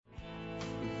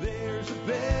There's a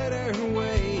better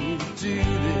way to do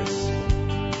this.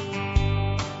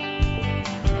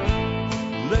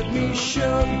 Let me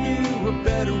show you a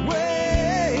better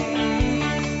way.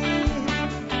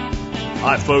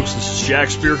 Hi, folks. This is Jack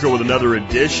Spirko with another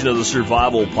edition of the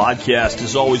Survival Podcast.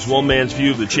 As always, one man's view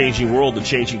of the changing world, the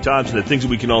changing times, and the things that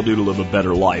we can all do to live a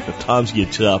better life if times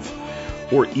get tough,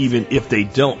 or even if they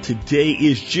don't. Today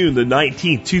is June the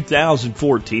 19th,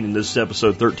 2014, and this is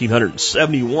episode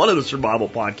 1371 of the Survival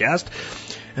Podcast.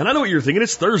 And I know what you're thinking.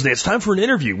 It's Thursday. It's time for an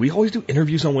interview. We always do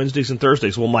interviews on Wednesdays and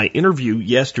Thursdays. Well, my interview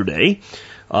yesterday,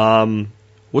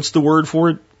 what's the word for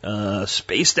it?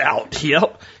 Spaced out.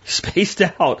 Yep, spaced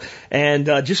out. And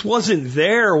just wasn't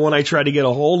there when I tried to get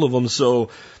a hold of them.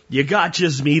 So you got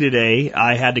just me today.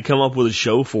 I had to come up with a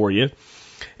show for you.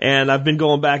 And I've been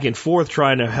going back and forth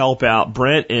trying to help out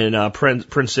Brent in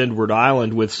Prince Edward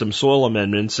Island with some soil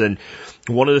amendments. And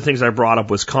one of the things I brought up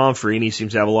was comfrey, and he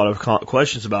seems to have a lot of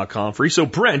questions about comfrey. So,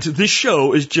 Brent, this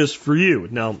show is just for you.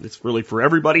 Now, it's really for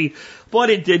everybody,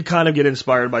 but it did kind of get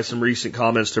inspired by some recent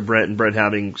comments to Brent and Brent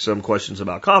having some questions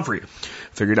about comfrey.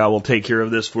 Figured I will take care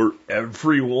of this for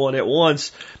everyone at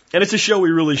once. And it's a show we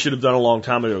really should have done a long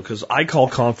time ago because I call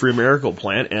comfrey a miracle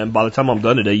plant, and by the time I'm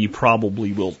done today, you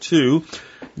probably will too.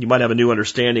 You might have a new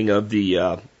understanding of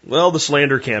the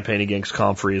slander campaign against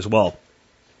comfrey as well.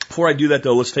 Before I do that,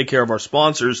 though, let's take care of our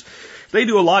sponsors. They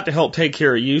do a lot to help take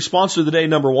care of you. Sponsor of the day,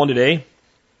 number one today,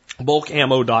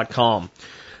 bulkammo.com.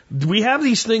 We have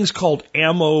these things called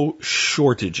ammo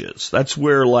shortages. That's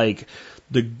where, like,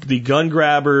 the gun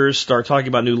grabbers start talking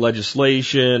about new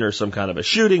legislation or some kind of a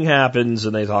shooting happens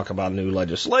and they talk about new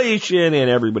legislation and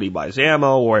everybody buys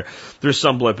ammo, or there's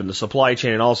some blip in the supply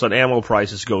chain and all of a sudden ammo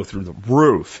prices go through the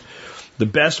roof. The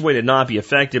best way to not be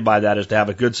affected by that is to have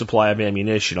a good supply of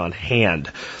ammunition on hand.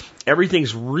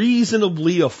 Everything's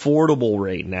reasonably affordable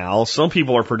right now. Some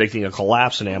people are predicting a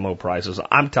collapse in ammo prices.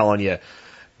 I'm telling you,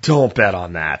 don't bet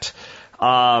on that.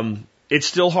 It's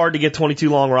still hard to get 22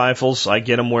 long rifles. I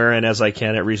get them where and as I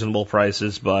can at reasonable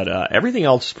prices, but everything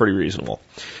else is pretty reasonable.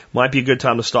 Might be a good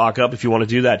time to stock up. If you want to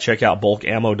do that, check out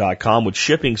bulkammo.com. With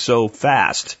shipping so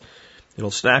fast, it'll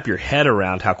snap your head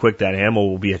around how quick that ammo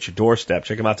will be at your doorstep.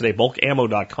 Check them out today,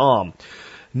 bulkammo.com.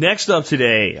 Next up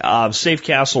today, Safe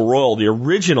Castle Royal, the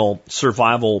original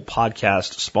Survival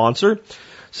Podcast sponsor.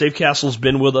 Safe Castle's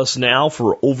been with us now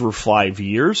for over 5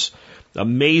 years.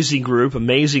 Amazing group,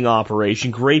 amazing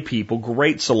operation, great people,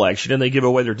 great selection, and they give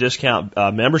away their discount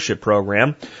membership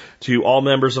program to all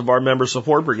members of our member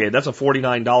support brigade. That's a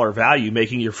 $49 value,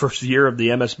 making your first year of the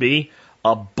MSB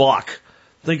 $1.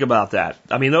 Think about that.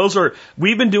 I mean,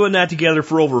 we've been doing that together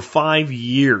for over 5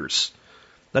 years.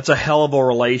 That's a hell of a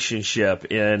relationship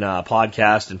in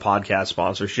podcast and podcast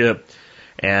sponsorship.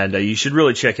 And you should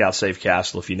really check out Safe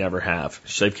Castle if you never have.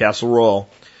 Safe Castle Royal.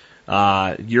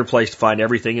 Your place to find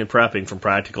everything in prepping, from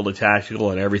practical to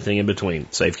tactical and everything in between.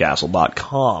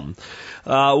 Safecastle.com.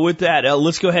 With that,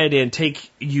 let's go ahead and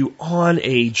take you on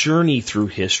a journey through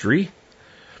history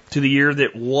to the year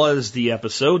that was the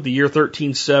episode, the year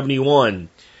 1371.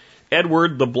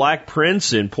 Edward the Black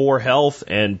Prince in poor health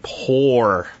and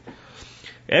poor.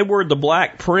 Edward the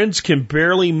Black Prince can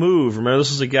barely move. Remember,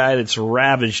 this is a guy that's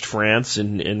ravaged France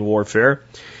in warfare.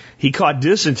 He caught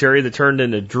dysentery that turned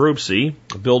into dropsy,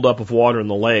 a buildup of water in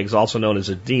the legs, also known as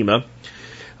edema.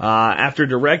 After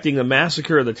directing the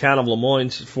massacre of the town of Lemoyne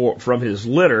from his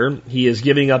litter, he is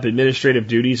giving up administrative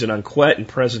duties in Anquet in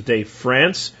present-day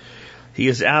France. He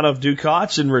is out of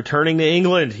ducats and returning to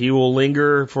England. He will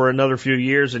linger for another few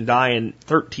years and die in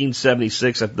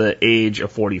 1376 at the age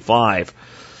of 45.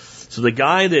 So the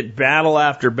guy that battle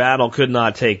after battle could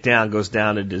not take down goes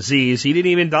down to disease. He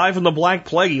didn't even die from the Black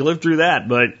Plague. He lived through that,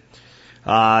 but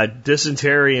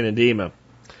dysentery and edema.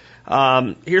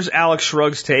 Here's Alex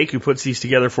Shrug's take, who puts these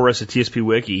together for us at TSP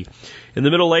Wiki. In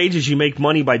the Middle Ages, you make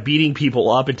money by beating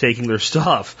people up and taking their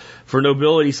stuff. For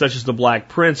nobility such as the Black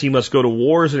Prince, he must go to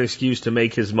war as an excuse to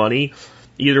make his money,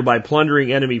 either by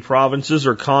plundering enemy provinces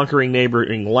or conquering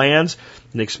neighboring lands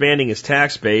and expanding his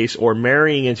tax base, or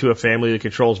marrying into a family that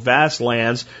controls vast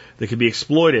lands that can be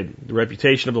exploited. The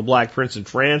reputation of the Black Prince in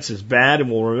France is bad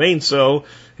and will remain so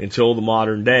until the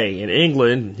modern day. In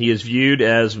England, he is viewed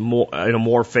as in a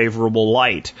more favorable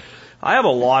light. I have a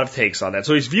lot of takes on that.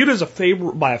 So he's viewed as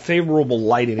by a favorable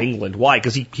light in England. Why?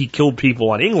 Because he killed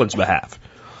people on England's behalf.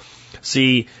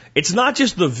 See, it's not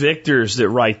just the victors that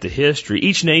write the history.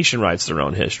 Each nation writes their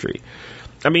own history.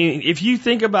 I mean, if you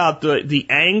think about the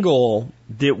angle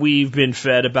that we've been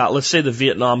fed about, let's say, the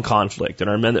Vietnam conflict, and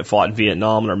our men that fought in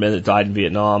Vietnam and our men that died in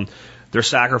Vietnam, their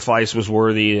sacrifice was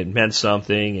worthy, it meant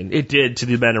something, and it did to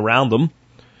the men around them,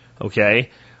 okay?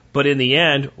 But in the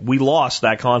end, we lost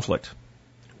that conflict.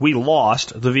 We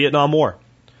lost the Vietnam War.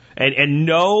 And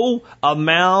no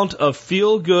amount of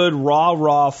feel-good,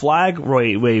 rah-rah flag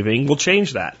waving will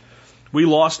change that. We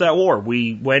lost that war.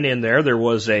 We went in there. There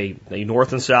was a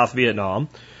North and South Vietnam.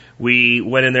 We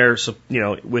went in there,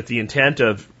 with the intent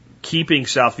of keeping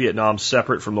South Vietnam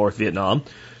separate from North Vietnam.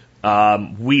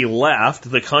 We left.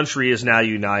 The country is now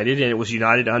united, and it was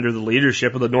united under the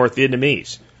leadership of the North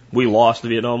Vietnamese. We lost the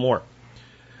Vietnam War.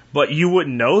 But you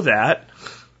wouldn't know that.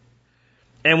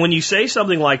 And when you say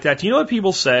something like that, do you know what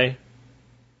people say?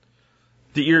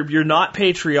 That you're not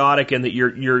patriotic, and that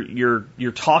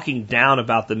you're talking down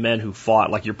about the men who fought,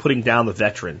 like you're putting down the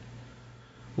veteran.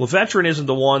 Well, the veteran isn't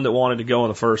the one that wanted to go in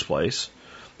the first place.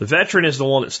 The veteran is the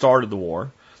one that started the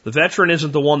war. The veteran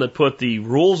isn't the one that put the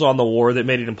rules on the war that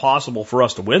made it impossible for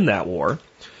us to win that war.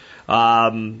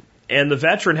 And the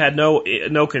veteran had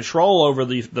no control over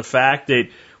the fact that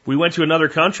we went to another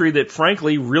country that,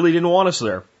 frankly, really didn't want us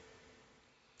there.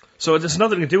 So it has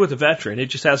nothing to do with the veteran. It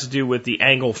just has to do with the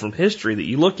angle from history that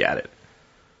you look at it.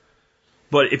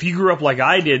 But if you grew up like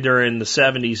I did during the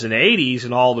 70s and 80s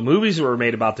and all the movies that were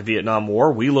made about the Vietnam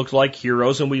War, we looked like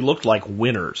heroes and we looked like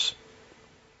winners.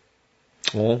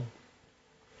 Well,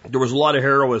 there was a lot of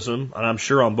heroism, and I'm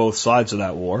sure on both sides of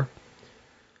that war.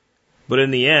 But in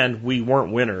the end, we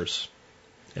weren't winners.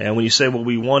 And when you say, well,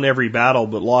 we won every battle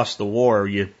but lost the war,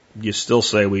 you still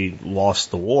say we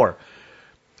lost the war.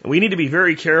 We need to be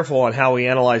very careful on how we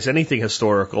analyze anything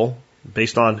historical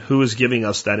based on who is giving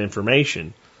us that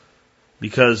information.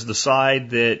 Because the side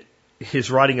that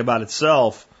is writing about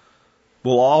itself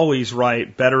will always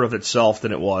write better of itself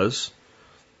than it was.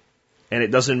 And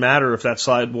it doesn't matter if that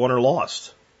side won or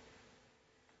lost.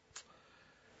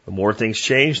 The more things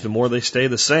change, the more they stay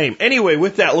the same. Anyway,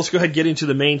 with that, let's go ahead and get into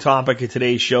the main topic of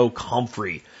today's show,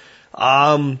 comfrey.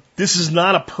 This is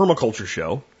not a permaculture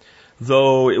show,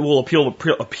 though it will appeal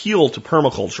to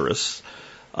permaculturists.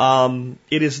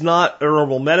 It is not a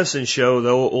herbal medicine show,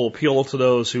 though it will appeal to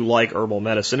those who like herbal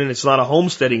medicine. And it's not a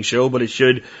homesteading show, but it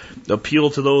should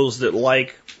appeal to those that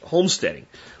like homesteading.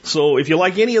 So if you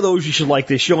like any of those, you should like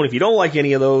this show. And if you don't like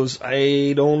any of those,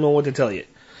 I don't know what to tell you.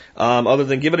 Other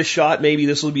than give it a shot, maybe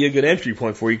this will be a good entry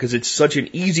point for you, because it's such an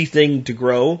easy thing to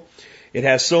grow. It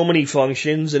has so many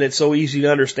functions, and it's so easy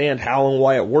to understand how and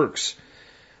why it works.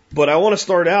 But I want to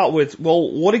start out with,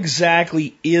 well, what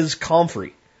exactly is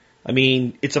comfrey? I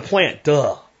mean, it's a plant,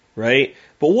 duh, right?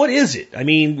 But what is it? I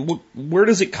mean, where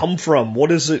does it come from?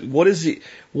 What is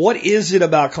it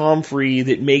about comfrey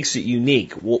that makes it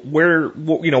unique? What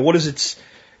does its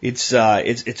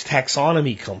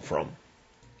taxonomy come from?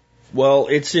 Well,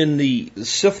 it's in the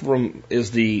Cyphrum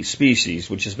is the species,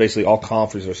 which is basically all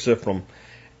comfreys are Cyphrum.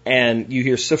 And you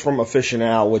hear Cyphrum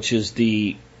officinale, which is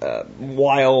the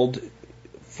wild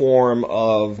form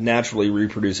of naturally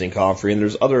reproducing comfrey. And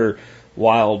there's other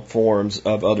wild forms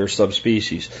of other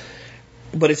subspecies.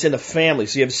 But it's in a family.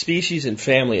 So you have species and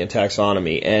family and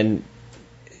taxonomy. And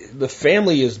the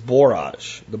family is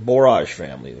borage, the borage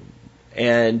family.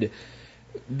 And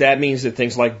that means that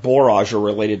things like borage are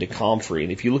related to comfrey.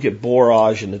 And if you look at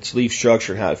borage and its leaf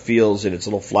structure and how it feels and its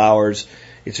little flowers,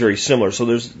 it's very similar. So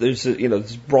there's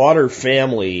this broader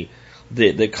family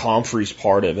that comfrey's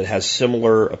part of. It has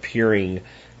similar appearing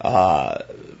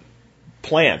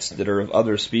plants that are of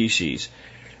other species.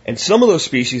 And some of those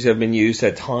species have been used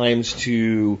at times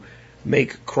to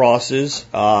make crosses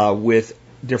with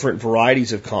different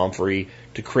varieties of comfrey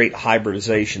to create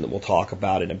hybridization that we'll talk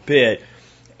about in a bit.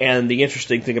 And the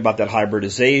interesting thing about that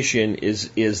hybridization is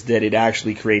that it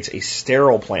actually creates a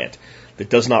sterile plant that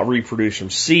does not reproduce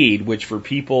from seed, which for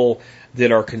people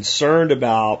that are concerned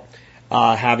about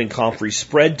having comfrey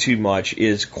spread too much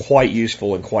is quite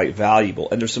useful and quite valuable.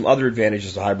 And there's some other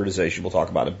advantages to hybridization we'll talk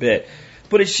about in a bit.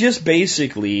 But it's just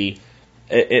basically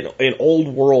an old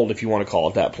world, if you want to call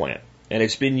it that, plant. And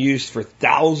it's been used for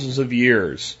thousands of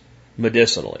years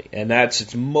medicinally. And that's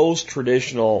its most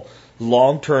traditional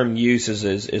long-term use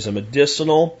is a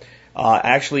medicinal,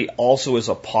 actually also as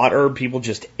a pot herb. People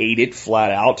just ate it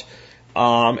flat out.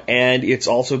 And it's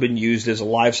also been used as a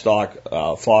livestock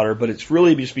fodder, but it's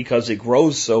really just because it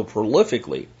grows so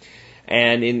prolifically.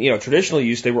 And in traditional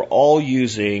use, they were all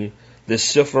using this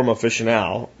Cyphrum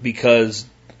officinale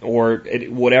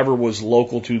whatever was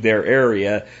local to their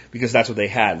area, because that's what they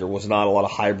had. There was not a lot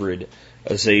of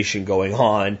hybridization going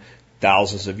on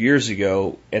thousands of years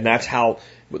ago, and that's how.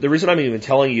 The reason I'm even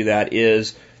telling you that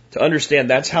is to understand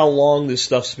that's how long this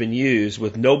stuff's been used,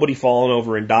 with nobody falling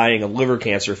over and dying of liver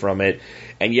cancer from it,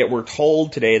 and yet we're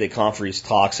told today that comfrey is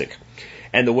toxic.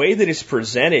 And the way that it's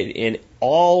presented in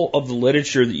all of the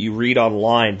literature that you read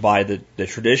online by the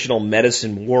traditional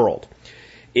medicine world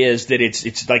is that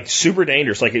it's like super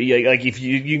dangerous. Like if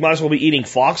you might as well be eating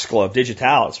foxglove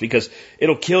digitalis because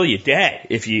it'll kill you dead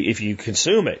if you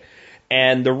consume it.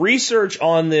 And the research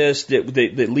on this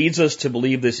that leads us to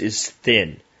believe this is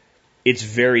thin. It's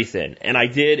very thin. And I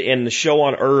did in the show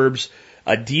on herbs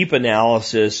a deep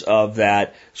analysis of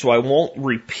that, so I won't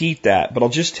repeat that, but I'll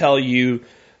just tell you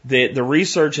that the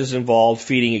research has involved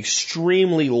feeding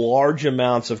extremely large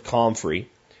amounts of comfrey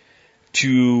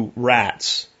to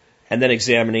rats and then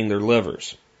examining their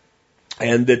livers.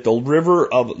 And that the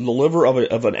liver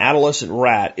of an adolescent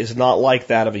rat is not like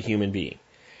that of a human being.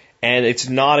 And it's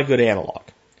not a good analog.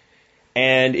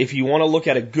 And if you want to look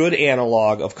at a good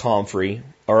analog of comfrey,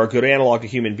 or a good analog to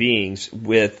human beings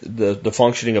with the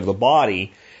functioning of the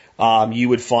body, you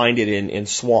would find it in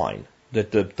swine.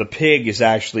 That the pig is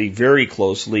actually very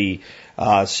closely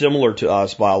similar to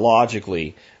us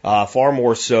biologically, far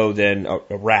more so than a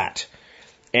rat.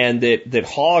 And that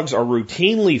hogs are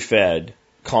routinely fed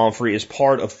comfrey as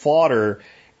part of fodder,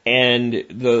 and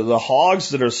the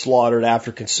hogs that are slaughtered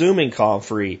after consuming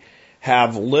comfrey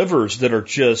have livers that are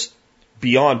just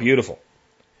beyond beautiful.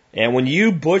 And when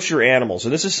you butcher animals,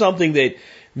 and this is something that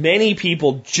many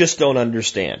people just don't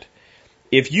understand,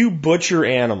 if you butcher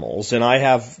animals, and I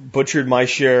have butchered my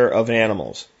share of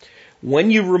animals, when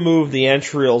you remove the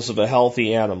entrails of a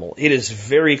healthy animal, it is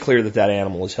very clear that that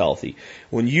animal is healthy.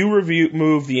 When you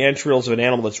remove the entrails of an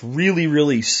animal that's really,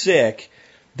 really sick,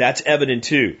 that's evident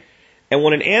too. And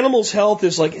when an animal's health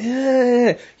is like,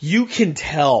 you can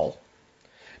tell.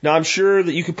 Now, I'm sure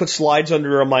that you could put slides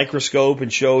under a microscope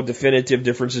and show definitive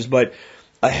differences, but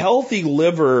a healthy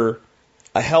liver,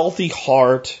 a healthy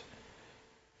heart,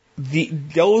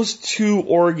 those two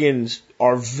organs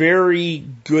are very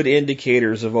good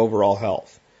indicators of overall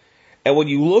health. And when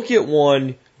you look at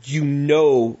one, you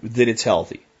know that it's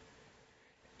healthy.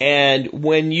 And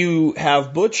when you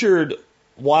have butchered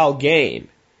wild game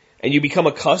and you become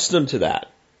accustomed to that,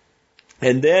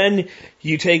 and then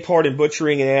you take part in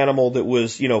butchering an animal that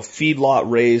was, feedlot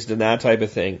raised and that type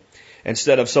of thing,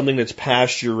 instead of something that's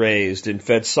pasture raised and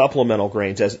fed supplemental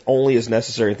grains as only as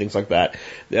necessary and things like that.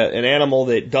 An animal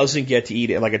that doesn't get to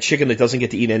eat, like a chicken that doesn't get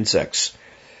to eat insects.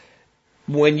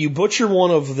 When you butcher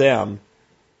one of them,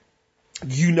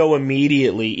 you know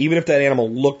immediately, even if that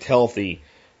animal looked healthy,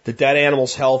 that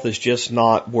animal's health is just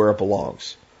not where it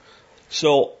belongs.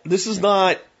 So this is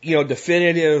not,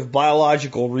 definitive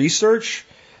biological research,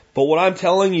 but what I'm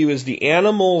telling you is the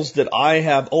animals that I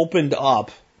have opened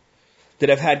up that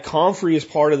have had comfrey as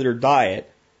part of their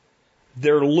diet,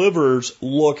 their livers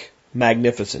look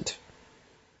magnificent.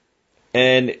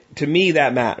 And to me,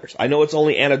 that matters. I know it's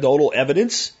only anecdotal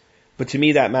evidence, but to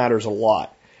me, that matters a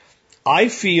lot. I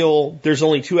feel there's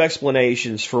only two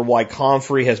explanations for why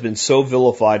comfrey has been so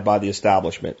vilified by the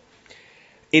establishment.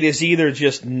 It is either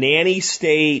just nanny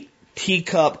state,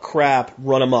 teacup crap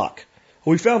run amok.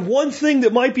 We found one thing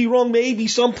that might be wrong maybe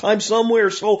sometime somewhere,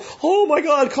 so, oh my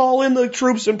God, call in the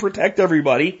troops and protect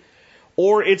everybody.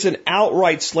 Or it's an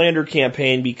outright slander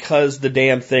campaign because the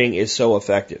damn thing is so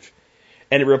effective.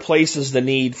 And it replaces the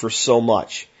need for so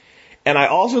much. And I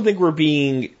also think we're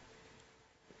being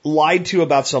lied to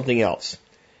about something else.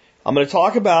 I'm going to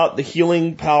talk about the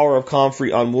healing power of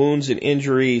comfrey on wounds and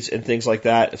injuries and things like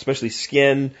that, especially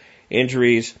skin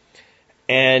injuries,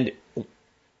 and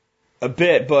a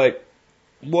bit, but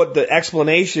what the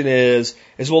explanation is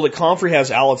well, the comfrey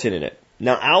has allicin in it.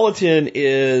 Now, allicin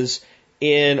is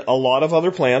in a lot of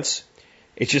other plants.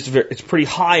 It's pretty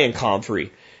high in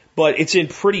comfrey, but it's in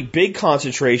pretty big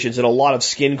concentrations in a lot of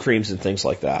skin creams and things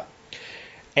like that.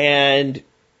 And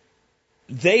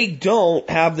they don't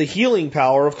have the healing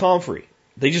power of comfrey.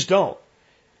 They just don't.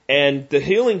 And the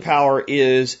healing power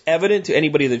is evident to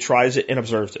anybody that tries it and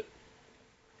observes it.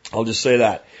 I'll just say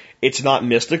that. It's not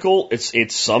mystical.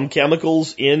 It's some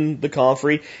chemicals in the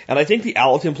comfrey, and I think the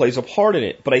allicin plays a part in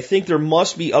it. But I think there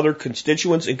must be other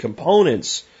constituents and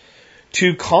components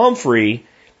to comfrey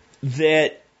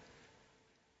that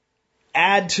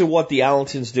add to what the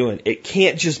allicin's doing. It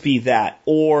can't just be that.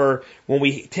 Or when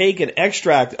we take an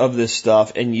extract of this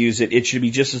stuff and use it, it should be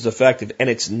just as effective, and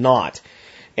it's not.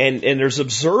 And there's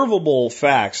observable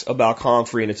facts about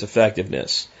comfrey and its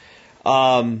effectiveness.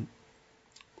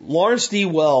 Lawrence D.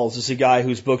 Wells is a guy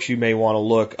whose books you may want to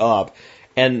look up.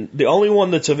 And the only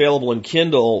one that's available in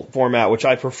Kindle format, which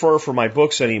I prefer for my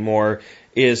books anymore,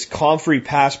 is Comfrey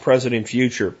Past, Present, and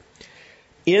Future.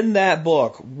 In that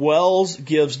book, Wells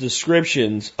gives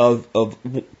descriptions of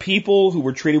people who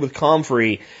were treated with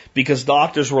comfrey because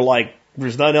doctors were like,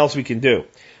 there's nothing else we can do.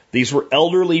 These were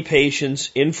elderly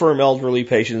patients, infirm elderly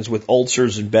patients with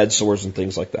ulcers and bed sores and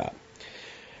things like that.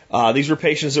 These were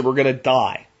patients that were going to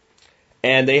die.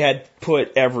 And they had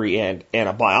put every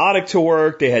antibiotic to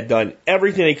work. They had done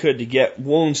everything they could to get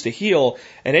wounds to heal.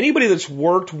 And anybody that's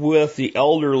worked with the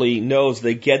elderly knows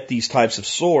they get these types of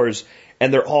sores,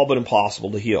 and they're all but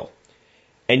impossible to heal.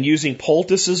 And using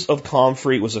poultices of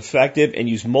comfrey was effective and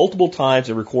used multiple times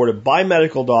and recorded by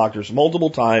medical doctors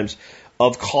multiple times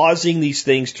of causing these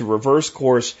things to reverse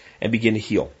course and begin to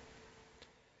heal.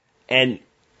 And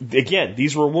again,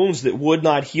 these were wounds that would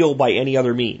not heal by any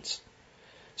other means.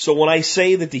 So when I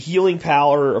say that the healing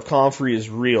power of comfrey is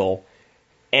real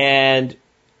and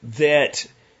that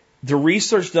the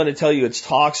research done to tell you it's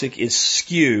toxic is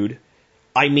skewed,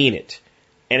 I mean it.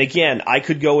 And again, I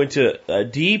could go into a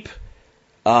deep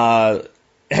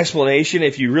explanation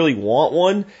if you really want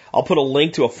one. I'll put a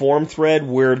link to a forum thread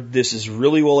where this is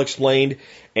really well explained,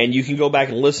 and you can go back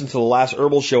and listen to the last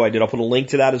herbal show I did. I'll put a link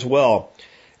to that as well.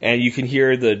 And you can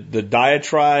hear the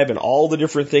diatribe and all the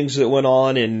different things that went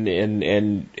on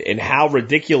and how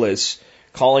ridiculous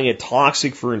calling it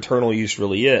toxic for internal use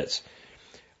really is.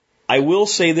 I will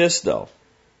say this though.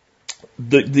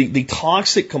 The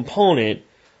toxic component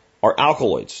are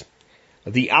alkaloids.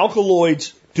 The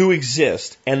alkaloids do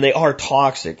exist and they are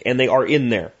toxic and they are in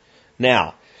there.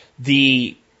 Now,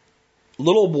 the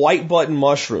little white button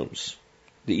mushrooms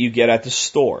that you get at the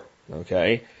store,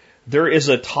 okay? There is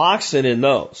a toxin in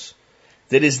those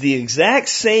that is the exact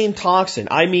same toxin.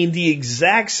 I mean the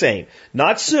exact same.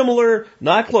 Not similar,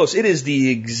 not close. It is the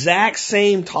exact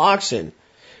same toxin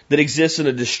that exists in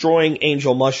a destroying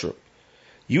angel mushroom.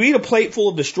 You eat a plate full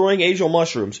of destroying angel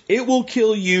mushrooms, it will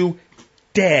kill you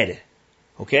dead.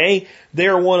 Okay? They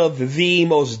are one of the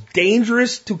most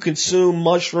dangerous to consume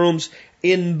mushrooms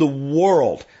in the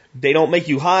world. They don't make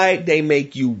you high, they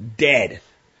make you dead.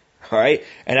 All right?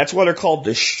 And that's why they're called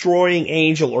destroying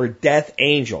angel or death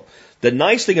angel. The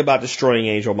nice thing about destroying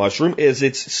angel mushroom is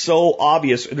it's so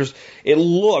obvious. It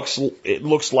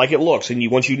looks like it looks.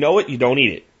 And once you know it, you don't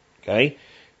eat it. Okay?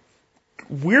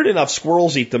 Weird enough,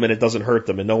 squirrels eat them and it doesn't hurt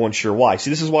them and no one's sure why.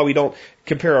 See, this is why we don't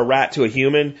compare a rat to a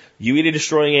human. You eat a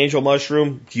destroying angel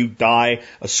mushroom, you die.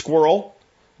 A squirrel,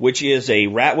 which is a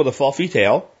rat with a fluffy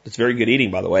tail, that's very good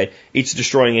eating, by the way, eats a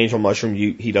destroying angel mushroom,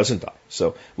 he doesn't die.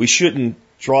 So we shouldn't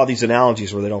draw these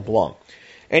analogies where they don't belong.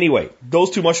 Anyway,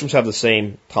 those two mushrooms have the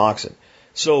same toxin.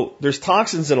 So there's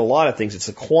toxins in a lot of things. It's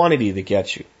the quantity that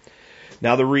gets you.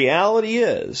 Now the reality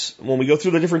is, when we go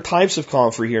through the different types of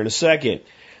comfrey here in a second,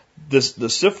 the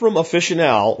Cyphrum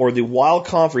officinale, or the wild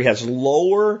comfrey, has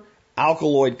lower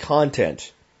alkaloid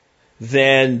content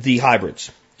than the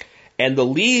hybrids. And the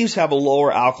leaves have a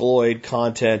lower alkaloid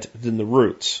content than the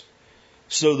roots.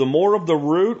 So the more of the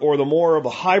root or the more of the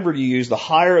hybrid you use, the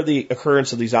higher the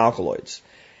occurrence of these alkaloids.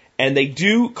 And they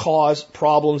do cause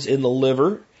problems in the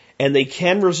liver, and they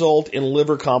can result in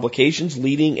liver complications,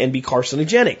 leading and be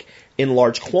carcinogenic in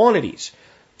large quantities.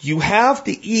 You have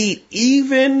to eat,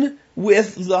 even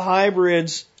with the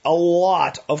hybrids, a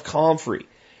lot of comfrey.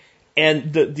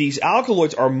 And these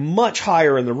alkaloids are much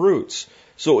higher in the roots.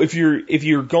 So if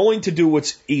you're going to do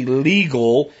what's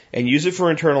illegal and use it for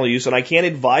internal use, and I can't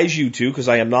advise you to because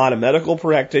I am not a medical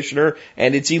practitioner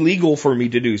and it's illegal for me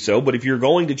to do so, but if you're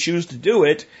going to choose to do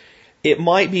it, it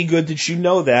might be good that you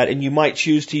know that, and you might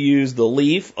choose to use the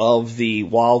leaf of the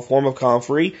wild form of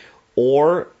comfrey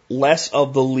or less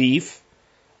of the leaf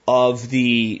of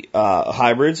the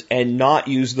hybrids and not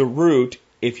use the root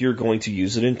if you're going to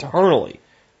use it internally.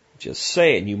 Just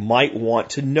saying, you might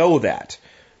want to know that,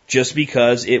 just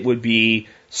because it would be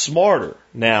smarter.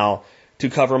 Now, to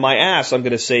cover my ass, I'm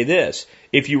going to say this.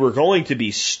 If you were going to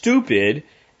be stupid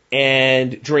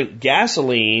and drink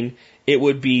gasoline, it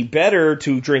would be better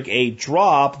to drink a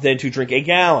drop than to drink a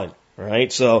gallon.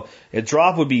 Right? So a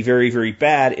drop would be very, very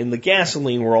bad in the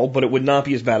gasoline world, but it would not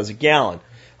be as bad as a gallon.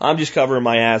 I'm just covering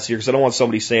my ass here because I don't want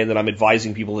somebody saying that I'm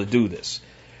advising people to do this.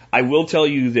 I will tell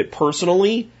you that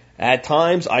personally, at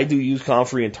times, I do use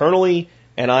comfrey internally,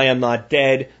 and I am not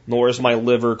dead, nor is my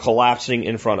liver collapsing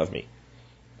in front of me.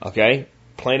 Okay?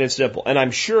 Plain and simple. And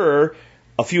I'm sure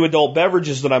a few adult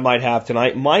beverages that I might have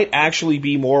tonight might actually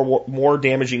be more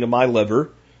damaging to my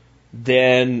liver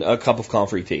than a cup of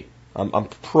comfrey tea. I'm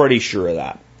pretty sure of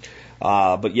that.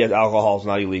 But yet alcohol is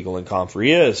not illegal and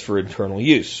comfrey is for internal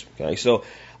use. Okay? So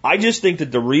I just think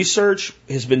that the research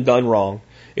has been done wrong.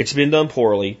 It's been done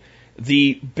poorly.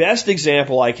 The best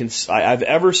example I've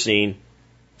ever seen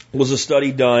was a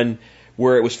study done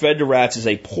where it was fed to rats as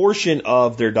a portion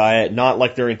of their diet, not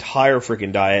like their entire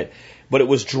freaking diet, but it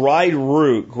was dried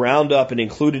root ground up and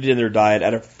included in their diet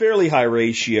at a fairly high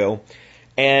ratio.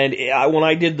 And when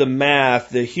I did the math,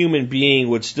 the human being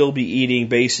would still be eating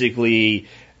basically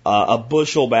a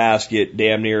bushel basket,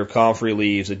 damn near, of comfrey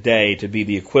leaves a day to be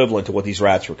the equivalent to what these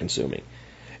rats were consuming.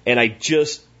 And I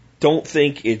just don't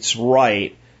think it's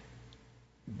right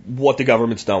what the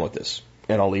government's done with this.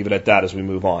 And I'll leave it at that as we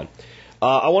move on.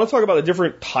 I want to talk about the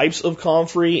different types of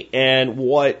comfrey and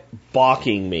what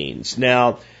balking means.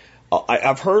 Now,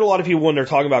 I've heard a lot of people when they're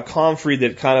talking about comfrey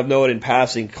that kind of know it in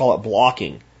passing call it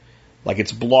blocking. Like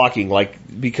it's blocking,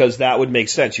 because that would make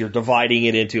sense. You're dividing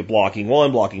it into blocking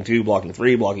 1, blocking 2, blocking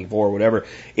 3, blocking 4, whatever.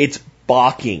 It's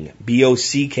balking,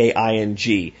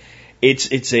 B-O-C-K-I-N-G.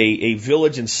 It's a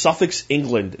village in Suffolk,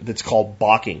 England that's called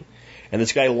Balking. And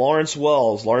this guy, Lawrence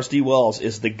D. Wells,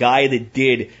 is the guy that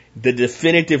did the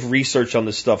definitive research on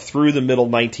this stuff through the middle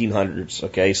 1900s.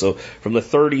 Okay, so from the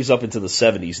 30s up into the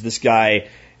 70s, this guy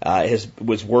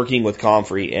was working with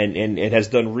comfrey and has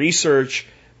done research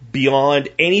beyond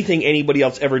anything anybody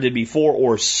else ever did before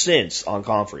or since on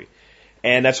comfrey.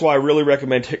 And that's why I really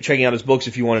recommend checking out his books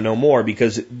if you want to know more,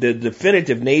 because the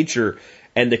definitive nature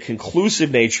and the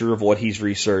conclusive nature of what he's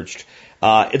researched,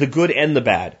 the good and the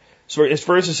bad. So,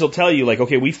 for instance, he'll tell you,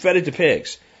 okay, we fed it to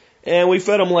pigs, and we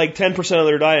fed them 10% of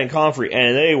their diet in comfrey,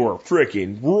 and they were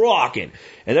freaking rocking.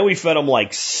 And then we fed them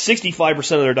 65%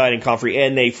 of their diet in comfrey,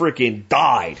 and they freaking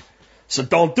died. So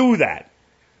don't do that.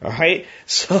 All right.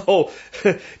 So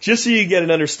just so you get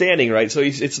an understanding, right? So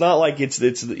it's not like it's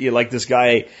like this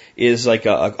guy is like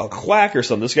a quack or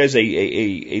something. This guy's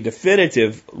a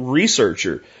definitive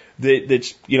researcher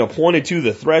that's pointed to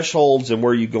the thresholds and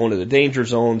where you go into the danger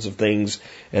zones of things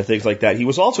and things like that. He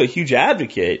was also a huge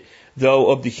advocate,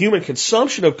 though, of the human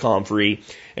consumption of comfrey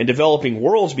in developing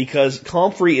worlds, because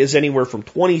comfrey is anywhere from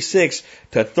 26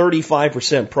 to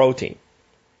 35% protein.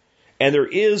 And there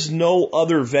is no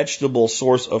other vegetable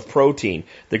source of protein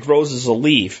that grows as a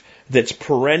leaf that's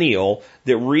perennial,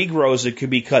 that regrows, that could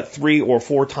be cut 3 or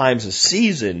 4 times a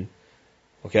season,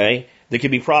 okay, that can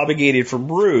be propagated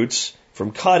from roots,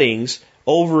 from cuttings,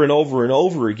 over and over and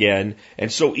over again,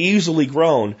 and so easily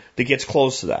grown that gets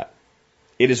close to that.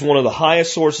 It is one of the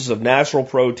highest sources of natural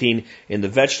protein in the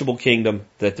vegetable kingdom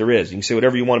that there is. You can say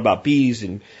whatever you want about bees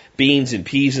and beans and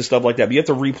peas and stuff like that, but you have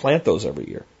to replant those every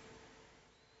year.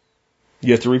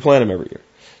 You have to replant them every year.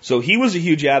 So he was a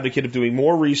huge advocate of doing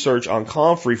more research on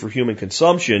comfrey for human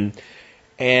consumption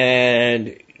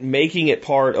and making it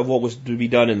part of what was to be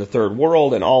done in the third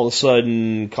world, and all of a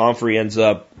sudden comfrey ends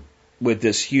up with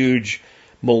this huge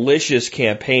malicious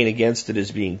campaign against it as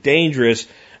being dangerous.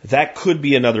 That could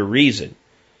be another reason.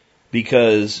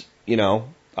 Because, I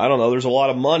don't know, there's a lot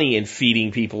of money in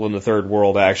feeding people in the third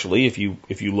world, actually, if you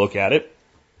look at it.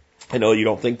 I know you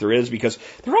don't think there is because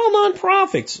they're all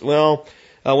nonprofits. Well,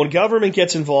 when government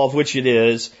gets involved, which it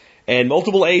is, and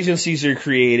multiple agencies are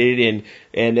created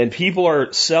and people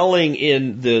are selling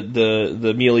in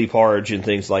the mealy porridge and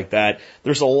things like that,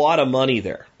 there's a lot of money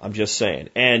there. I'm just saying.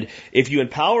 And if you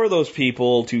empower those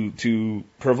people to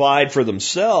provide for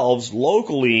themselves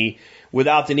locally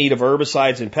without the need of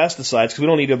herbicides and pesticides, because we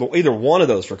don't need either one of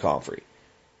those for comfrey.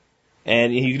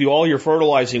 And you can do all your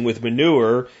fertilizing with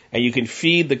manure, and you can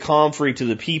feed the comfrey to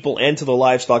the people and to the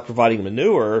livestock providing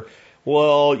manure.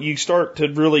 Well, you start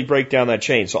to really break down that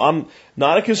chain. So I'm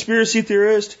not a conspiracy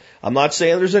theorist. I'm not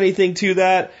saying there's anything to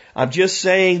that. I'm just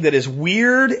saying that as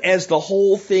weird as the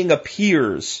whole thing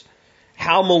appears,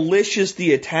 how malicious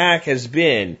the attack has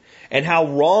been, and how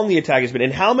wrong the attack has been,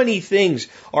 and how many things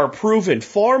are proven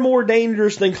far more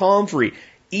dangerous than comfrey,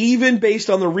 even based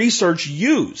on the research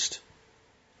used,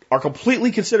 are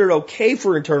completely considered okay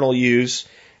for internal use,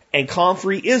 and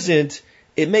comfrey isn't.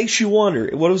 It makes you wonder.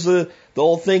 What was the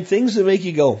whole thing? Things that make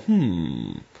you go,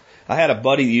 I had a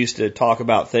buddy that used to talk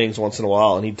about things once in a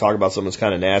while, and he'd talk about something that's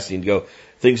kind of nasty and go,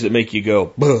 things that make you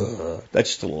go, Buh. That's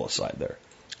just a little aside there.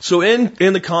 So in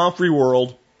the comfrey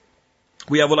world,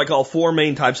 we have what I call 4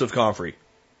 main types of comfrey.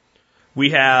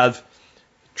 We have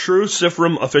true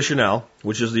Cyphrum officinale,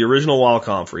 which is the original wild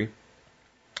comfrey,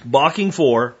 balking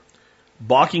 4,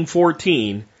 balking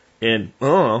 14, and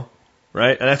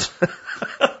right? And that's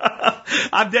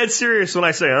I'm dead serious when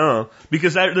I say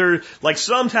because they're like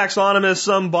some taxonomist,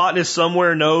 some botanist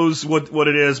somewhere knows what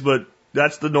it is, but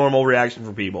that's the normal reaction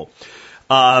from people.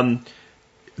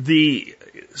 The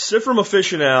Cyphrum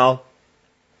officinale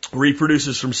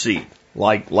reproduces from seed,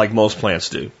 like most plants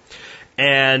do.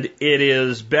 And it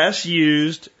is best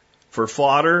used for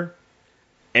fodder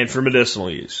and for medicinal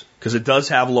use, because it does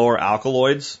have lower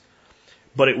alkaloids,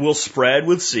 but it will spread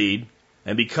with seed,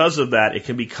 and because of that, it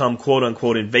can become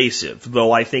quote-unquote invasive,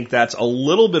 though I think that's a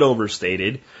little bit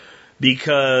overstated,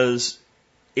 because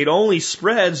it only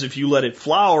spreads if you let it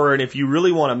flower, and if you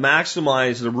really want to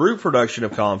maximize the root production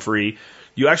of comfrey,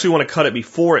 you actually want to cut it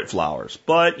before it flowers.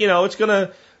 But, it's going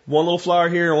to one little flower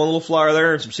here and one little flower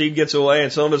there, and some seed gets away,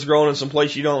 and some of it's growing in some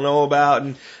place you don't know about.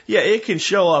 And yeah, it can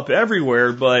show up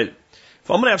everywhere, but if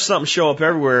I'm going to have something show up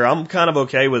everywhere, I'm kind of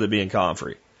okay with it being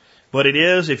comfrey. But it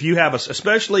is, if you have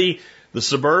especially the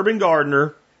suburban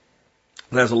gardener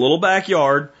that has a little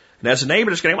backyard, and has a neighbor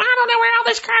that's going, well, I don't know where all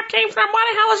this crap came from.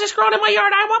 Why the hell is this growing in my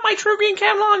yard? I want my true green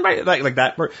chem lawn. Like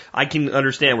that. I can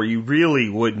understand where you really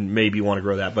wouldn't maybe want to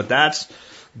grow that. But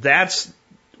that's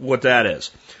what that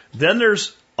is. Then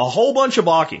there's a whole bunch of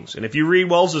balkings. And if you read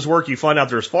Wells's work, you find out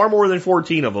there's far more than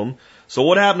 14 of them. So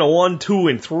what happened to 1, 2,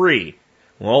 and 3?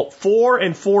 Well, 4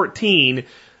 and 14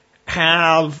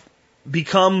 have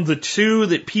become the two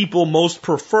that people most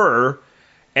prefer,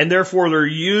 and therefore they're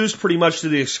used pretty much to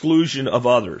the exclusion of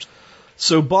others.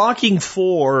 So balking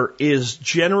 4 is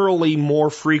generally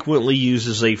more frequently used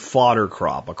as a fodder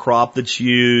crop, a crop that's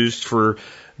used for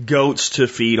goats to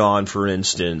feed on, for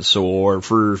instance, or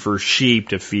for sheep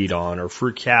to feed on, or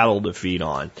for cattle to feed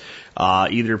on.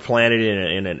 Either planted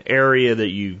in an area that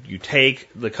you take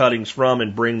the cuttings from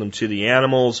and bring them to the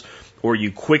animals, or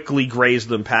you quickly graze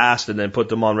them past and then put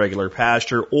them on regular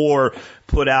pasture, or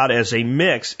put out as a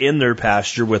mix in their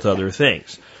pasture with other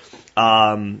things.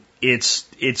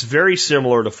 It's very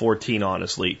similar to 14,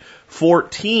 honestly.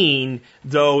 14,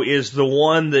 though, is the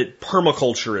one that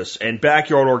permaculturists and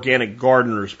backyard organic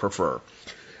gardeners prefer.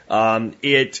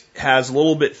 It has a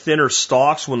little bit thinner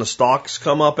stalks when the stalks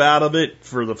come up out of it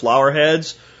for the flower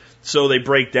heads, so they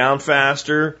break down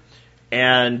faster,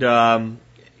 and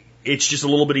it's just a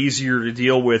little bit easier to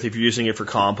deal with if you're using it for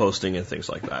composting and things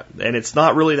like that. And it's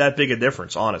not really that big a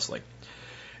difference, honestly.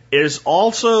 It is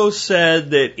also said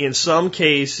that in some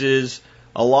cases,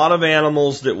 a lot of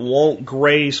animals that won't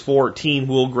graze 14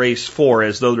 will graze 4,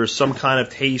 as though there's some kind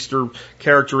of taste or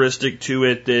characteristic to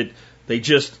it that they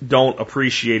just don't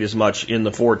appreciate as much in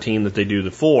the 14 that they do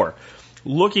the 4.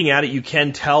 Looking at it, you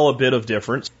can tell a bit of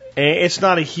difference. And it's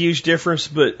not a huge difference,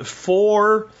 but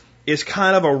 4 is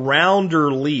kind of a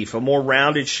rounder leaf, a more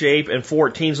rounded shape, and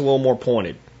 14 is a little more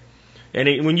pointed.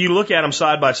 And when you look at them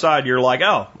side by side, you're like,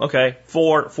 oh, okay,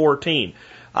 4, 14.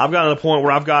 I've gotten to the point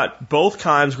where I've got both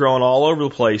kinds growing all over the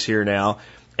place here now,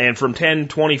 and from 10,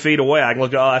 20 feet away, I can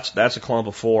look, oh, that's a clump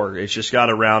of 4. It's just got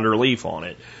a rounder leaf on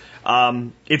it.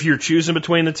 If you're choosing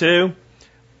between the two,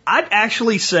 I'd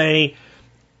actually say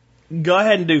go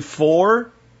ahead and do 4,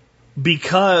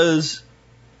 because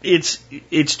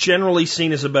it's generally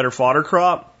seen as a better fodder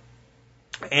crop,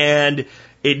 and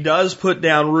it does put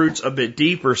down roots a bit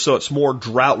deeper, so it's more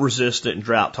drought resistant and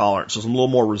drought tolerant, so it's a little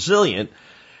more resilient.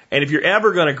 And if you're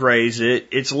ever going to graze it,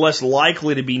 it's less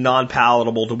likely to be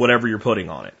non-palatable to whatever you're putting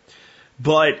on it.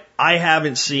 But I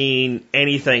haven't seen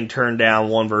anything turn down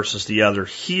one versus the other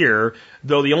here,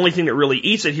 though the only thing that really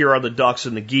eats it here are the ducks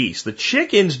and the geese. The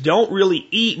chickens don't really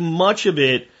eat much of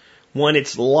it when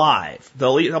it's live.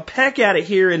 They'll peck at it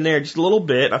here and there just a little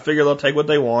bit. I figure they'll take what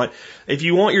they want. If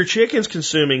you want your chickens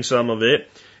consuming some of it,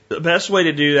 the best way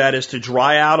to do that is to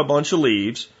dry out a bunch of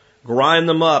leaves, grind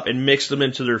them up, and mix them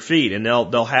into their feed, and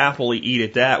they'll happily eat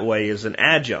it that way as an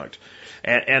adjunct.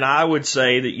 And I would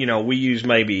say that, we use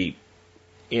maybe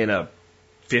in a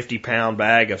 50-pound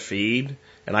bag of feed,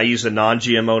 and I use a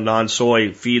non-GMO,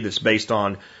 non-soy feed that's based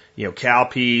on,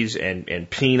 cowpeas and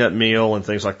peanut meal and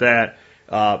things like that.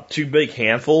 2 big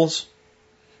handfuls,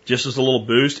 just as a little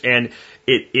boost. And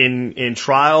in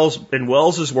trials, in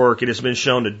Wells's work, it has been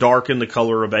shown to darken the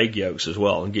color of egg yolks as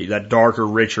well, and get that darker,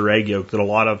 richer egg yolk that a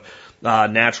lot of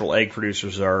natural egg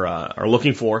producers are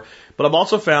looking for. But I've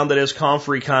also found that as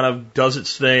comfrey kind of does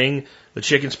its thing, the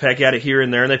chickens peck at it here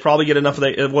and there, and they probably get enough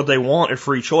of what they want at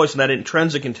free choice, and that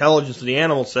intrinsic intelligence of the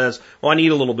animal says, well, I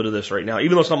need a little bit of this right now,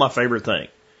 even though it's not my favorite thing.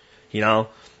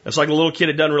 It's like a little kid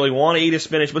that doesn't really want to eat his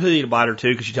spinach, but he'll eat a bite or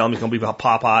two because you tell him he's going to be about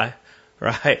Popeye,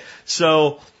 right?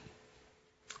 So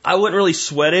I wouldn't really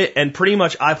sweat it, and pretty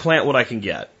much I plant what I can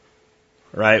get,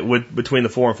 right, between the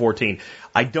 4 and 14.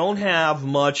 I don't have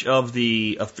much of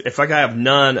in fact, I have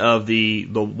none of the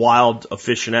wild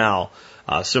officinal,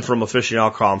 Symphorum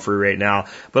officinal comfrey right now,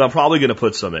 but I'm probably going to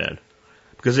put some in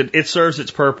because it serves its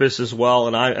purpose as well.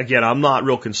 And I'm not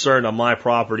real concerned on my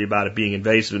property about it being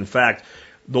invasive. In fact,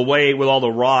 the way with all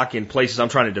the rock in places I'm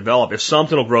trying to develop, if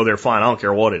something will grow there, fine. I don't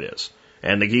care what it is.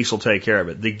 And the geese will take care of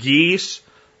it. The geese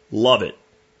love it.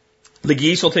 The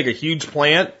geese will take a huge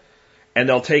plant and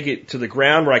they'll take it to the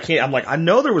ground where I'm like, I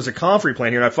know there was a comfrey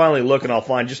plant here. And I finally look and I'll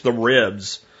find just the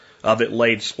ribs of it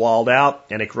laid sprawled out,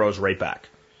 and it grows right back.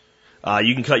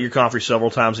 You can cut your comfrey several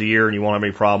times a year and you won't have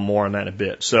any problem. More on that in a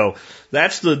bit. So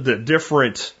that's the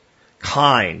different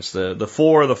kinds, the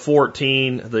 4, the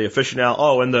 14, the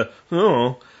officinal.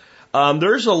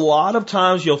 There's a lot of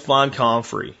times you'll find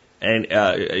comfrey And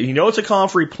it's a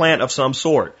comfrey plant of some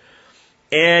sort.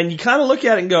 And you kind of look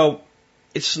at it and go,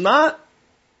 it's not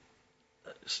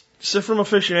Cyphrum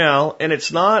officinale, and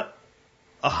it's not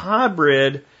a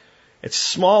hybrid. It's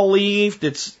small leafed.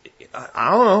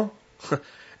 I don't know.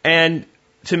 And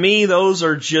to me, those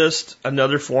are just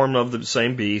another form of the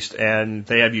same beast, and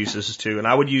they have uses too. And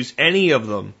I would use any of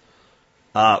them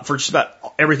for just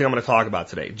about everything I'm going to talk about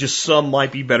today. Just some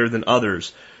might be better than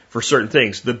others for certain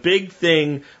things. The big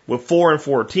thing with 4 and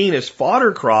 14 is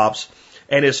fodder crops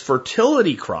and is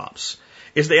fertility crops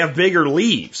is they have bigger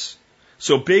leaves.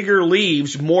 So bigger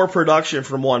leaves, more production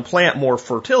from one plant, more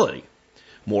fertility,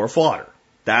 more fodder.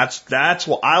 That's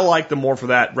what I like them more for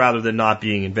that rather than not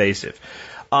being invasive.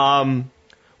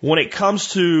 When it comes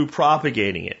to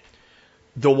propagating it,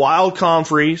 the wild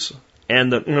comfreys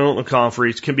and the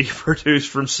comfreys can be produced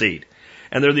from seed.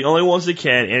 And they're the only ones that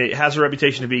can, and it has a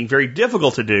reputation of being very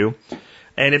difficult to do.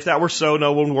 And if that were so,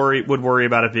 no one would worry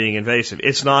about it being invasive.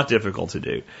 It's not difficult to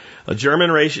do. A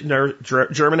germination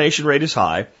rate is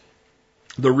high.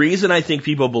 The reason I think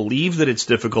people believe that it's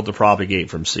difficult to propagate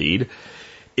from seed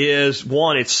is,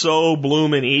 one, it's so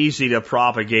bloomin' easy to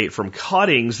propagate from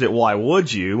cuttings that why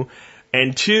would you?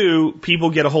 And two,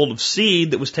 people get a hold of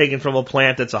seed that was taken from a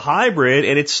plant that's a hybrid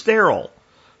and it's sterile.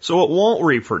 So it won't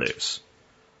reproduce.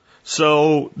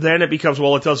 So then it becomes,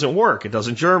 well, it doesn't work. It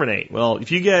doesn't germinate. Well,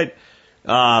 if you get,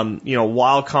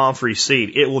 wild comfrey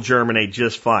seed, it will germinate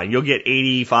just fine. You'll get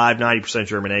 85, 90%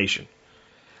 germination.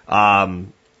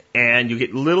 And you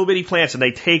get little bitty plants and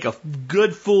they take a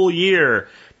good full year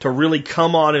to really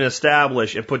come on and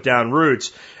establish and put down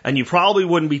roots. And you probably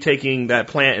wouldn't be taking that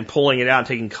plant and pulling it out and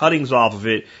taking cuttings off of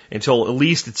it until at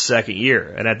least its second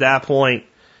year. And at that point,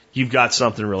 you've got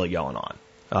something really going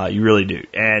on. You really do.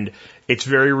 And it's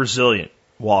very resilient,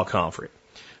 wild comfrey.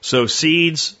 So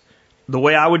seeds, the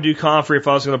way I would do comfrey, if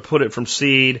I was going to put it from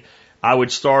seed, I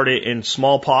would start it in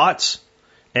small pots.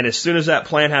 And as soon as that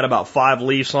plant had about 5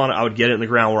 leaves on it, I would get it in the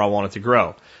ground where I want it to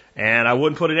grow. And I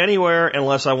wouldn't put it anywhere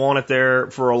unless I want it there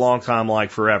for a long time,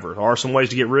 like forever. There are some ways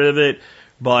to get rid of it,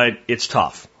 but it's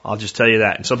tough. I'll just tell you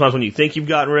that. And sometimes when you think you've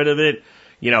gotten rid of it,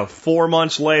 4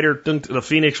 months later, the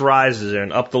phoenix rises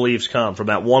and up the leaves come from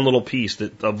that one little piece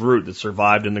of root that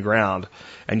survived in the ground.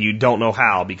 And you don't know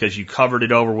how because you covered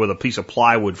it over with a piece of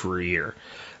plywood for a year.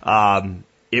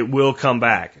 It will come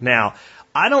back. Now,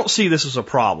 I don't see this as a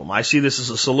problem. I see this as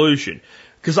a solution.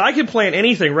 Because I can plant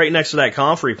anything right next to that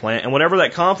comfrey plant, and whenever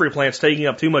that comfrey plant's taking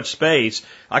up too much space,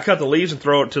 I cut the leaves and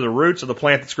throw it to the roots of the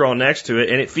plant that's growing next to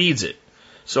it, and it feeds it.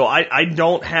 So I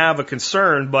don't have a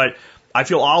concern, but I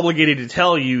feel obligated to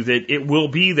tell you that it will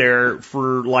be there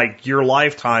for like your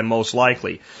lifetime, most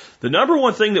likely. The number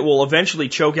one thing that will eventually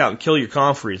choke out and kill your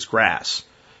comfrey is grass.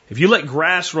 If you let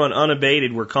grass run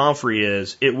unabated where comfrey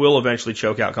is, it will eventually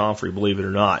choke out comfrey, believe it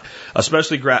or not.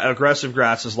 Especially aggressive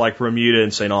grasses like Bermuda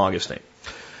and St. Augustine.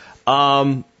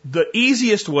 The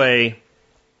easiest way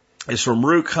is from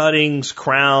root cuttings,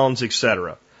 crowns,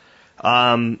 etc.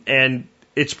 And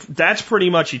that's pretty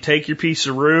much you take your piece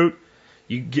of root,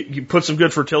 you put some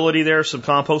good fertility there, some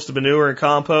composted manure and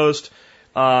compost,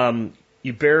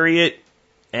 you bury it,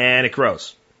 and it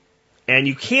grows. And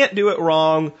you can't do it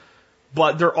wrong,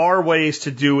 but there are ways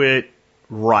to do it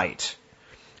right.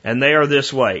 And they are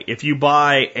this way. If you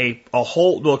buy a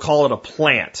whole, we'll call it a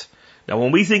plant. Now,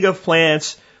 when we think of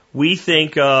plants, we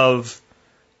think of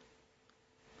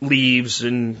leaves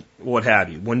and what have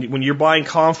you. When you're buying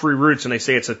comfrey roots and they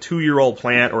say it's a 2-year-old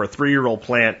plant or a 3-year-old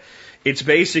plant, it's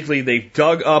basically they've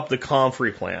dug up the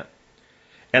comfrey plant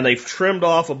and they've trimmed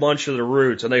off a bunch of the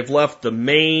roots and they've left the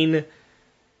main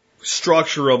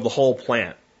structure of the whole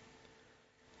plant.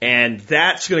 And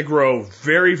that's going to grow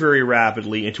very, very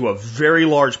rapidly into a very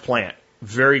large plant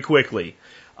very quickly.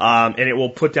 And it will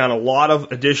put down a lot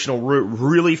of additional root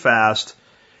really fast.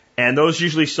 And those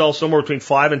usually sell somewhere between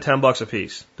 $5 and $10 a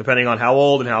piece, depending on how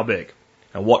old and how big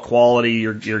and what quality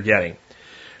you're getting.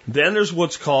 Then there's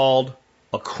what's called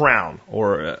a crown,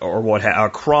 or a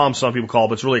crom some people call it,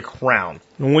 but it's really a crown.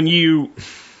 And when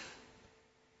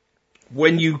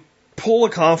you pull a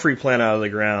comfrey plant out of the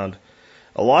ground,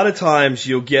 a lot of times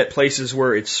you'll get places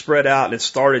where it's spread out and it's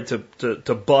started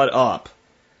to bud up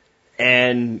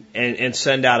and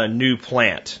send out a new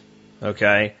plant.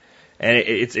 Okay? And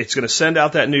it's going to send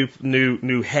out that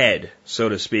new head, so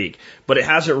to speak. But it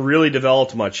hasn't really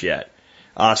developed much yet.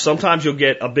 Sometimes you'll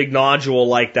get a big nodule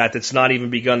like that that's not even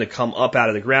begun to come up out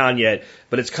of the ground yet,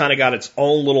 but it's kind of got its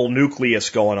own little nucleus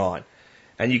going on.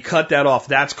 And you cut that off,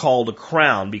 that's called a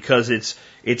crown because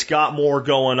it's got more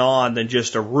going on than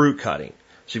just a root cutting.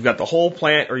 So you've got the whole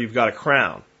plant or you've got a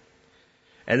crown.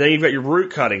 And then you've got your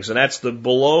root cuttings, and that's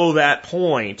below that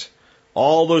point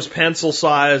all those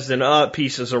pencil-sized and up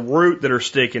pieces of root that are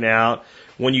sticking out.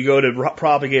 When you go to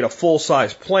propagate a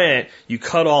full-size plant, you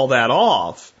cut all that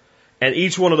off, and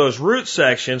each one of those root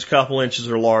sections, a couple inches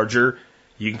or larger,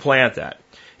 you can plant that.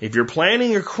 If you're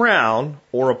planting a crown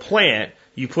or a plant,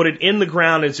 you put it in the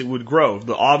ground as it would grow.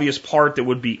 The obvious part that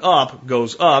would be up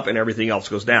goes up, and everything else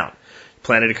goes down.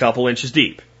 Plant it a couple inches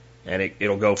deep, and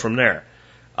it'll go from there.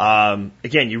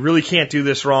 Again, you really can't do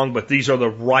this wrong, but these are the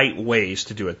right ways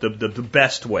to do it, the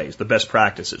best ways, the best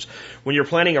practices. When you're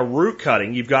planting a root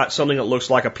cutting, you've got something that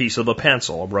looks like a piece of a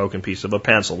pencil, a broken piece of a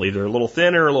pencil, either a little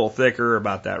thinner or a little thicker,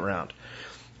 about that round.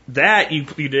 That, you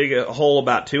dig a hole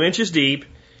about 2 inches deep,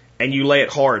 and you lay it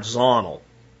horizontal.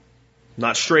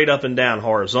 Not straight up and down,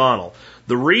 horizontal.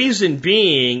 The reason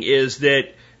being is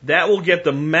that will get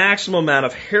the maximum amount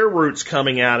of hair roots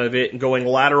coming out of it and going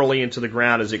laterally into the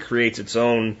ground as it creates its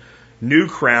own new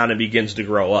crown and begins to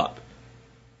grow up.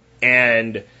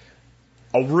 And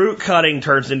a root cutting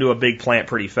turns into a big plant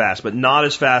pretty fast, but not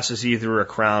as fast as either a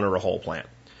crown or a whole plant.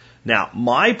 Now,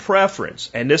 my preference,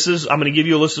 and this is, I'm going to give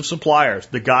you a list of suppliers.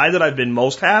 The guy that I've been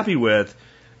most happy with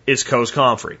is Coast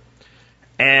Comfrey.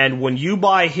 And when you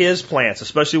buy his plants,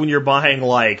 especially when you're buying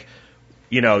like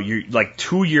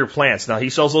 2-year plants. Now,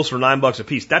 he sells those for $9 a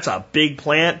piece. That's a big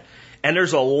plant, and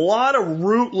there's a lot of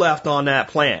root left on that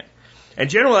plant. And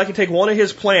generally, I can take one of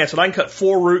his plants, and I can cut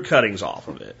 4 root cuttings off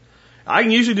of it. I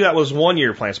can usually do that with his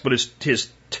 1-year plants, but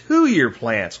his 2-year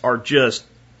plants are just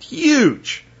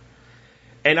huge.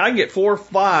 And I can get 4 or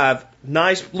 5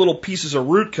 nice little pieces of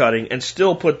root cutting and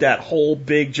still put that whole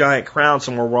big giant crown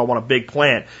somewhere where I want a big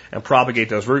plant and propagate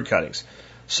those root cuttings.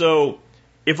 So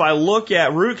if I look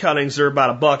at root cuttings, they're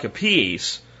about $1 a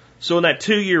piece. So in that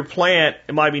 2-year plant,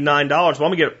 it might be $9. Well, I'm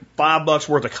going to get $5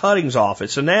 worth of cuttings off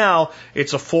it. So now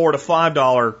it's a $4 to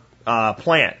 $5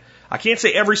 plant. I can't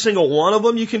say every single one of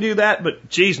them you can do that, but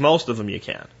geez, most of them you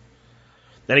can.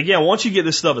 And again, once you get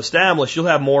this stuff established, you'll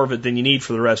have more of it than you need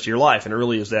for the rest of your life, and it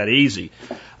really is that easy.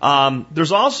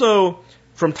 There's also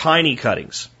from tiny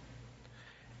cuttings.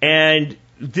 And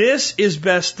this is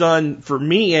best done, for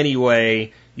me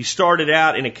anyway. You start it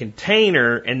out in a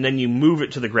container and then you move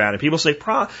it to the ground. And people say,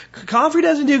 comfrey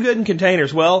doesn't do good in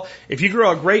containers. Well, if you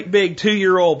grow a great big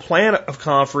 2-year-old plant of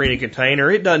comfrey in a container,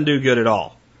 it doesn't do good at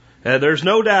all. There's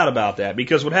no doubt about that,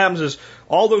 because what happens is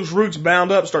all those roots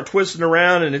bound up, start twisting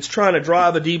around, and it's trying to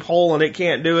drive a deep hole, and it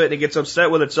can't do it, and it gets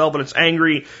upset with itself, and it's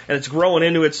angry, and it's growing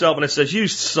into itself, and it says, you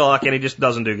suck, and it just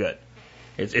doesn't do good.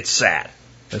 It's sad,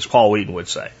 as Paul Wheaton would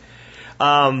say.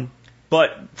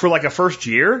 But for like a first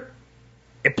year,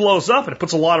 it blows up, and it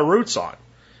puts a lot of roots on.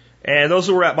 And those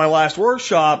who were at my last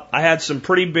workshop, I had some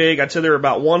pretty big, I'd say they were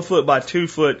about 1 foot by 2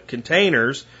 foot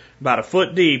containers, about a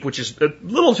foot deep, which is a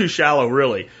little too shallow,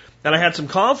 really. And I had some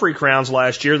comfrey crowns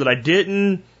last year that I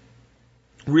didn't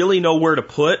really know where to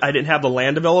put. I didn't have the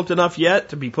land developed enough yet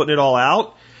to be putting it all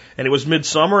out. And it was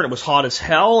midsummer and it was hot as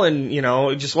hell, and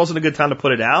it just wasn't a good time to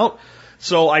put it out.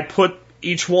 So I put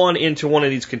each one into one of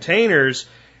these containers,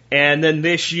 and then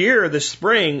this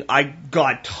spring, I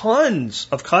got tons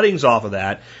of cuttings off of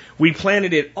that. We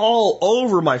planted it all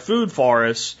over my food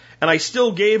forests, and I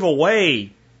still gave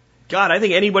away, I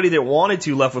think anybody that wanted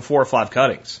to left with 4 or 5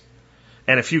 cuttings.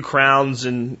 And a few crowns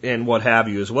and what have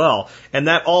you as well. And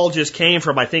that all just came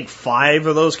from, I think, 5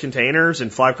 of those containers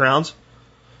and 5 crowns.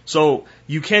 So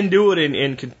you can do it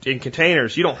in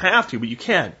containers. You don't have to, but you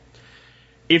can.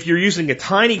 If you're using a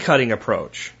tiny cutting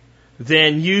approach,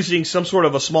 then using some sort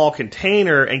of a small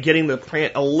container and getting the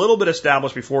plant a little bit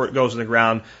established before it goes in the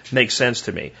ground makes sense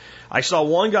to me. I saw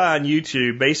one guy on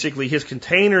YouTube, basically his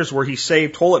containers where he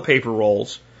saved toilet paper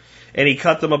rolls, and he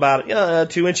cut them about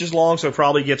 2 inches long, so it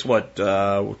probably gets, 2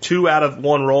 out of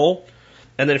 1 roll,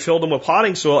 and then filled them with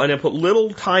potting soil, and then put little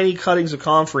tiny cuttings of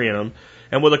comfrey in them.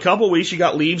 And with a couple of weeks, you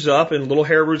got leaves up and little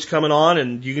hair roots coming on,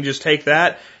 and you can just take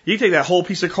that. You can take that whole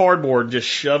piece of cardboard and just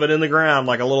shove it in the ground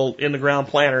like a little in-the-ground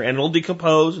planter, and it'll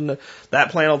decompose, and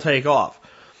that plant will take off.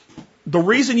 The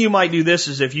reason you might do this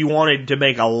is if you wanted to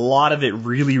make a lot of it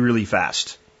really, really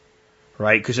fast,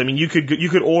 right? Because, you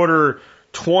could order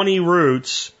 20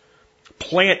 roots,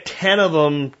 plant 10 of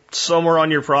them somewhere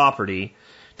on your property,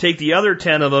 take the other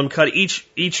 10 of them, cut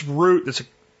each root that's,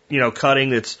 cutting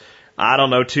that's,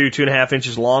 2.5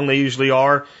 inches long, they usually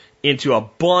are, into a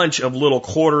bunch of little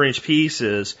 1/4-inch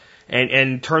pieces,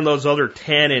 and turn those other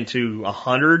 10 into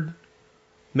 100,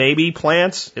 maybe,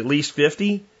 plants, at least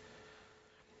 50.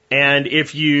 And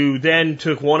if you then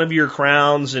took one of your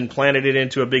crowns and planted it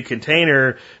into a big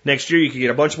container, next year you could get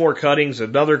a bunch more cuttings,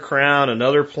 another crown,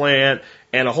 another plant,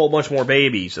 and a whole bunch more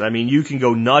babies. I mean, you can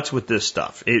go nuts with this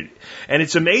stuff. And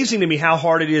it's amazing to me how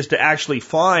hard it is to actually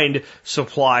find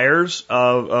suppliers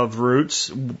of roots,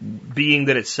 being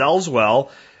that it sells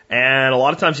well. And a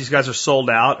lot of times these guys are sold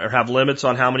out or have limits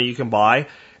on how many you can buy,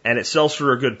 and it sells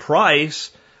for a good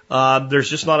price. There's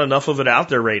just not enough of it out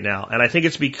there right now. And I think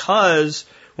it's because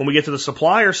when we get to the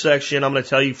supplier section, I'm going to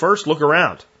tell you first, look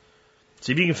around.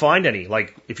 See if you can find any.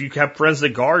 Like, if you have friends that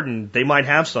garden, they might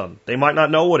have some. They might not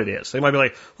know what it is. They might be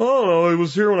like, oh, it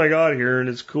was here when I got here and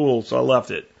it's cool, so I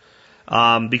left it.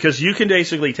 Because you can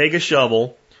basically take a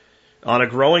shovel on a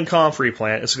growing comfrey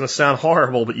plant. It's going to sound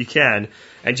horrible, but you can.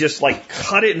 And just like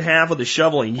cut it in half with the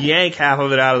shovel and yank half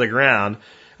of it out of the ground.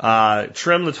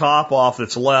 Trim the top off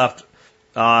that's left.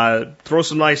 Throw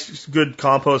some nice, good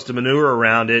compost and manure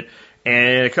around it.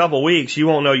 And in a couple of weeks, you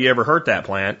won't know you ever hurt that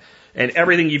plant. And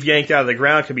everything you've yanked out of the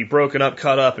ground can be broken up,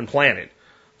 cut up, and planted.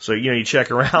 So, you check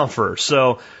around first.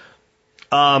 So,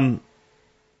 my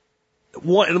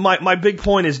big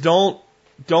point is don't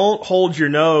hold your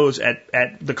nose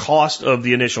at the cost of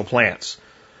the initial plants.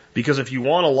 Because if you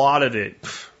want a lot of it,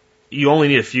 you only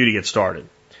need a few to get started.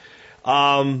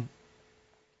 I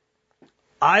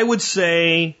would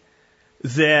say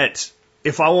that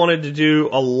if I wanted to do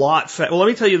a lot fast, well, let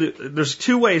me tell you, there's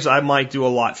two ways I might do a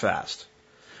lot fast.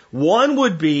 One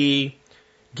would be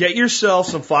get yourself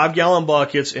some 5-gallon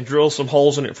buckets and drill some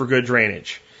holes in it for good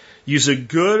drainage. Use a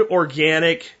good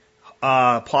organic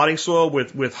potting soil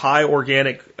with high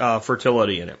organic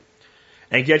fertility in it.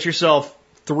 And get yourself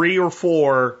 3 or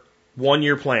 4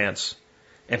 one-year plants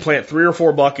and plant 3 or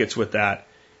 4 buckets with that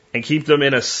and keep them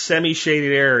in a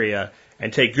semi-shaded area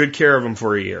and take good care of them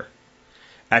for a year.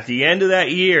 At the end of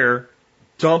that year,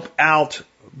 dump out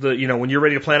when you're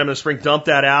ready to plant them in the spring, dump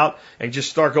that out and just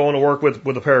start going to work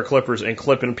with a pair of clippers and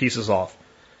clipping pieces off.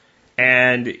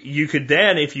 And you could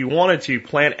then, if you wanted to,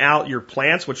 plant out your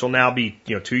plants, which will now be,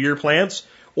 2-year plants,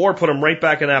 or put them right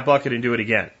back in that bucket and do it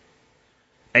again.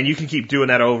 And you can keep doing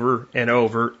that over and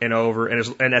over and over.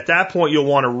 And at that point, you'll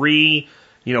want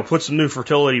to put some new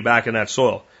fertility back in that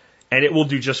soil. And it will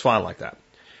do just fine like that.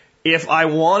 If I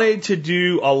wanted to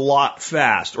do a lot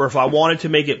fast, or if I wanted to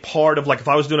make it part of, like if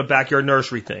I was doing a backyard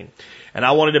nursery thing, and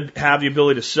I wanted to have the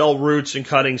ability to sell roots and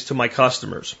cuttings to my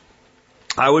customers,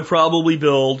 I would probably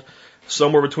build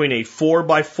somewhere between a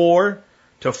 4x4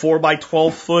 to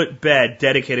 4x12 foot bed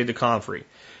dedicated to comfrey.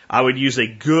 I would use a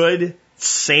good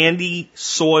sandy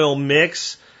soil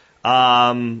mix,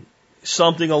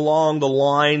 something along the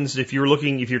lines, if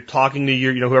you're talking to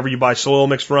your, whoever you buy soil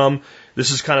mix from, this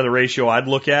is kind of the ratio I'd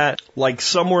look at. Like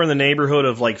somewhere in the neighborhood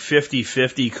of like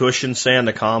 50-50 cushion sand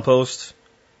to compost.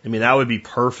 I mean, that would be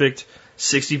perfect.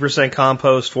 60%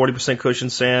 compost, 40% cushion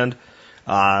sand,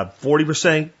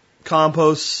 40%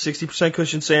 compost, 60%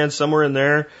 cushion sand, somewhere in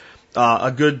there.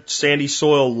 A good sandy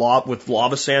soil with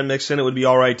lava sand mixed in it would be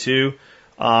all right too.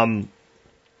 The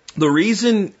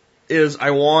reason is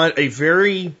I want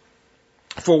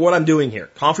for what I'm doing here,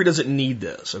 comfrey doesn't need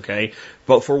this, okay?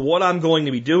 But for what I'm going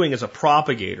to be doing as a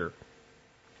propagator,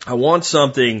 I want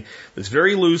something that's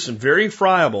very loose and very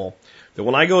friable, that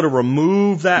when I go to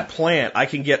remove that plant, I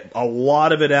can get a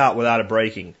lot of it out without it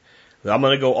breaking. I'm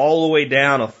going to go all the way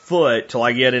down a foot till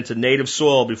I get into native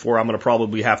soil before I'm going to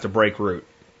probably have to break root.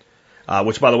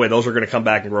 Which, by the way, those are going to come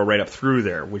back and grow right up through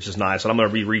there, which is nice. And I'm going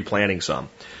to be replanting some.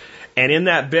 And in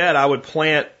that bed, I would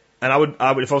plant. And I would,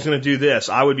 if I was going to do this,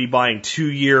 I would be buying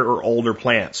 2-year or older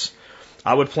plants.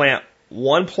 I would plant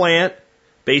one plant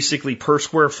basically per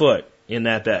square foot in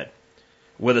that bed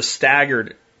with a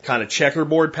staggered kind of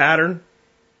checkerboard pattern.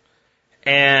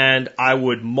 And I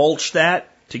would mulch that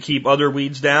to keep other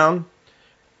weeds down.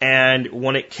 And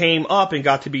when it came up and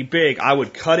got to be big, I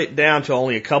would cut it down to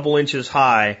only a couple inches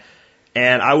high.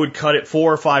 And I would cut it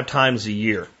 4 or 5 times a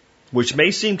year, which may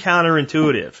seem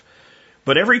counterintuitive.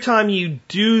 But every time you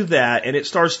do that and it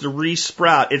starts to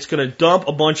re-sprout, it's going to dump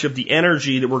a bunch of the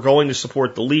energy that we're going to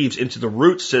support the leaves into the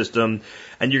root system,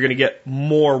 and you're going to get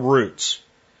more roots.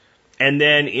 And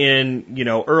then in,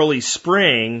 early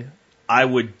spring, I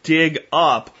would dig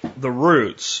up the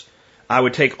roots. I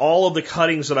would take all of the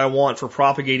cuttings that I want for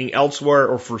propagating elsewhere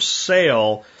or for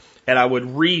sale, and I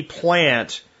would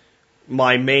replant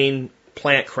my main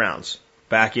plant crowns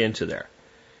back into there.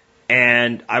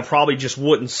 And I probably just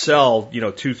wouldn't sell, 2,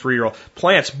 3-year-old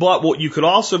plants. But what you could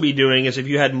also be doing is if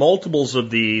you had multiples of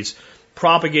these,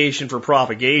 propagation for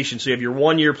propagation. So you have your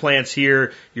 1-year plants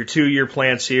here, your 2-year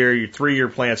plants here, your 3-year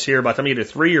plants here. By the time you get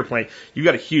a 3-year plant, you've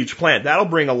got a huge plant. That'll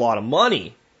bring a lot of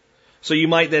money. So you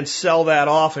might then sell that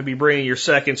off and be bringing your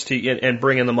seconds and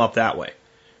bringing them up that way.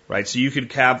 Right? So you could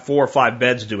have 4 or 5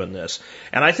 beds doing this.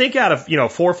 And I think out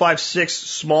of, 4, 5, 6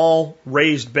 small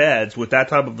raised beds with that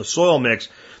type of a soil mix,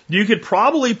 you could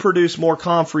probably produce more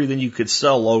comfrey than you could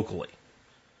sell locally.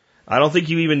 I don't think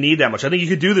you even need that much. I think you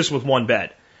could do this with 1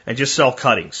 bed and just sell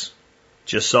cuttings.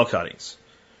 Just sell cuttings.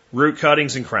 Root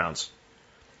cuttings and crowns.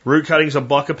 Root cuttings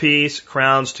 $1 a piece,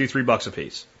 crowns $2-3 a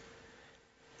piece.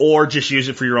 Or just use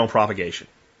it for your own propagation.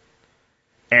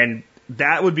 And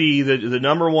that would be the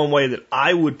number one way that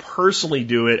I would personally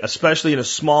do it, especially in a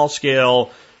small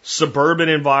scale, suburban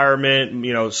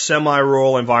environment,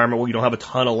 semi-rural environment where you don't have a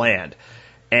ton of land.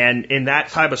 And in that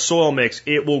type of soil mix,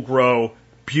 it will grow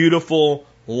beautiful,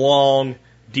 long,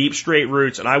 deep, straight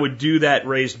roots. And I would do that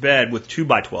raised bed with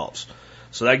 2x12s.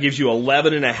 So that gives you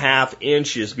 11.5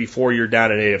 inches before you're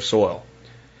down in native soil,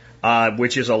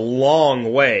 which is a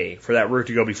long way for that root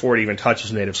to go before it even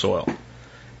touches native soil.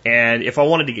 And if I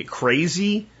wanted to get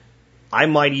crazy, I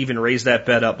might even raise that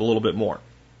bed up a little bit more.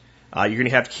 You're going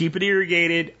to have to keep it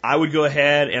irrigated. I would go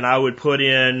ahead and I would put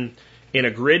in a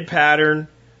grid pattern,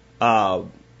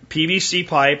 PVC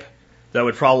pipe that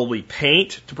would probably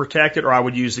paint to protect it, or I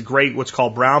would use the gray, what's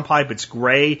called brown pipe. It's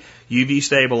gray, UV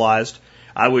stabilized.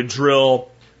 I would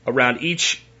drill around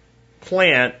each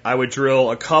plant, I would drill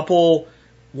a couple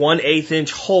 1/8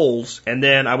 inch holes, and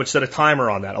then I would set a timer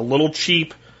on that. A little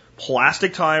cheap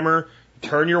plastic timer,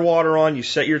 turn your water on, you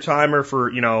set your timer for,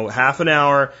 half an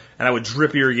hour, and I would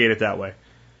drip irrigate it that way.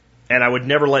 And I would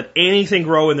never let anything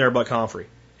grow in there but comfrey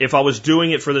if I was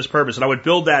doing it for this purpose. And I would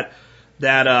build that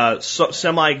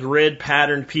semi-grid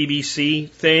patterned PVC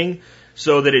thing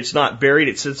so that it's not buried,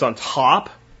 it sits on top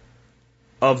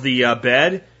of the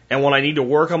bed. And when I need to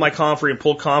work on my comfrey and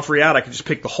pull comfrey out, I can just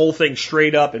pick the whole thing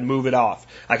straight up and move it off.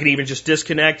 I can even just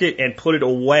disconnect it and put it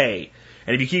away.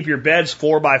 And if you keep your beds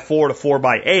 4x4 to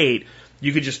 4x8,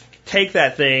 you could just take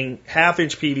that thing, 1/2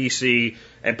 inch PVC,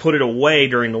 and put it away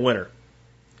during the winter.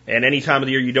 And any time of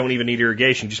the year you don't even need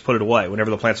irrigation, just put it away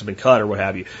whenever the plants have been cut or what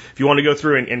have you. If you want to go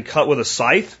through and cut with a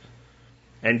scythe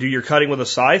and do your cutting with a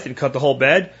scythe and cut the whole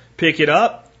bed, pick it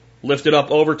up, lift it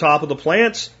up over top of the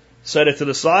plants, set it to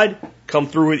the side, come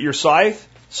through with your scythe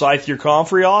your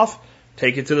comfrey off,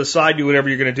 take it to the side, do whatever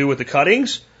you're going to do with the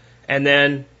cuttings, and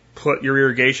then put your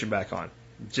irrigation back on.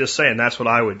 Just saying, that's what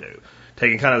I would do.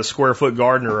 Taking kind of the square foot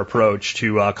gardener approach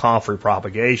to comfrey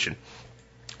propagation.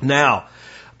 Now,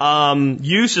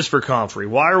 uses for comfrey.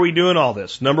 Why are we doing all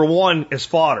this? Number one is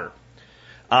fodder.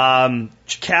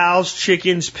 Cows,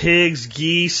 chickens, pigs,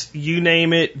 geese, you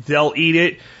name it, they'll eat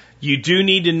it. You do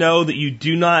need to know that you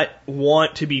do not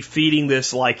want to be feeding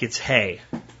this like it's hay.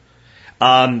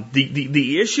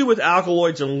 The issue with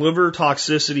alkaloids and liver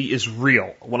toxicity is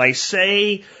real. When I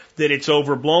say that it's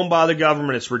overblown by the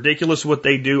government, it's ridiculous what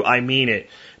they do, I mean it.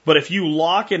 But if you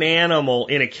lock an animal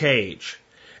in a cage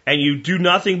and you do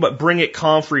nothing but bring it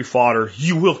comfrey fodder,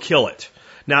 you will kill it.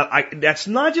 Now, that's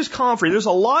not just comfrey. There's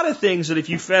a lot of things that if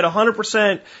you fed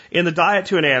 100% in the diet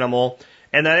to an animal,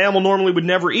 and that animal normally would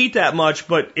never eat that much,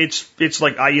 but it's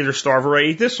like I either starve or I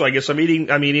eat this, so I guess I'm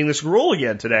eating this gruel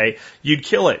again today. You'd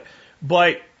kill it.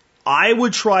 But I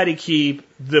would try to keep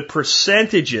the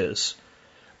percentages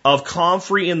of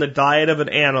comfrey in the diet of an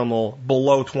animal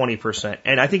below 20%.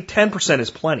 And I think 10%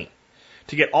 is plenty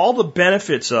to get all the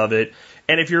benefits of it.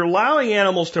 And if you're allowing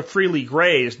animals to freely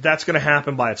graze, that's going to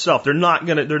happen by itself. They're not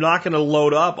going to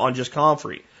load up on just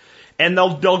comfrey. And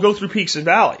they'll go through peaks and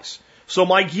valleys. So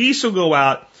my geese will go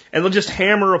out and they'll just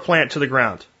hammer a plant to the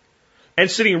ground. And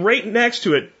sitting right next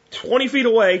to it, 20 feet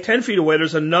away, 10 feet away,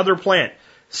 there's another plant.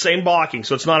 Same balking,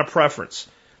 so it's not a preference.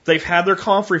 They've had their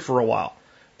comfrey for a while.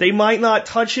 They might not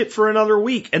touch it for another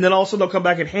week, and then also they'll come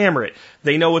back and hammer it.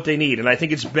 They know what they need. And I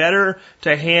think it's better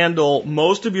to handle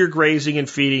most of your grazing and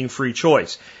feeding free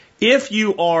choice. If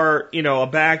you are, a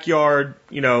backyard,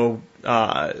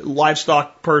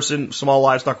 livestock person, small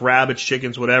livestock, rabbits,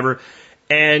 chickens, whatever,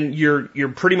 and you're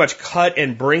pretty much cut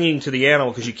and bringing to the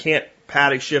animal because you can't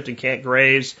paddock shift and can't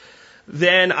graze,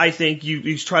 then I think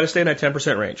you try to stay in that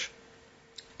 10% range.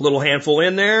 A little handful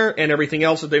in there and everything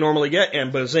else that they normally get,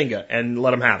 and bazinga, and let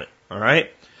them have it. All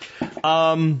right.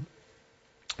 The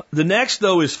next,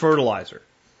 though, is fertilizer.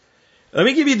 Let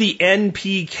me give you the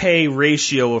NPK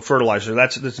ratio of fertilizer.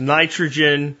 That's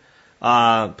nitrogen,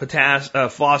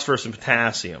 phosphorus, and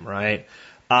potassium, right?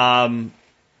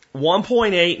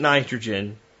 1.8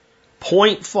 nitrogen,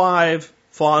 0.5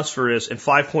 phosphorus, and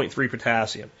 5.3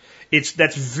 potassium.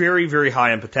 That's very, very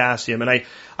high in potassium. And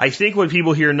I think when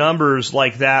people hear numbers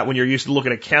like that, when you're used to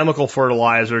looking at chemical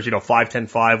fertilizers, 5, 10,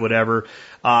 5, whatever,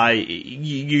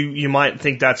 you might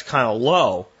think that's kind of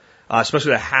low.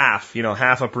 especially half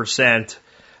a percent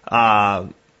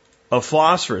of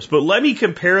phosphorus. But let me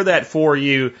compare that for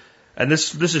you. And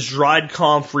this is dried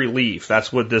comfrey leaf.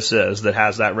 That's what this is that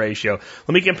has that ratio.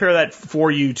 Let me compare that for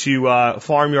you to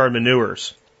farmyard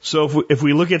manures. So if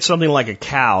we look at something like a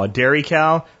cow, a dairy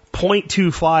cow,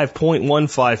 0.25,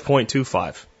 0.15,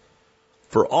 0.25.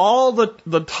 For all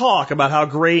the talk about how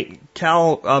great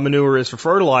cow manure is for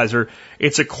fertilizer,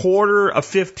 it's a quarter, a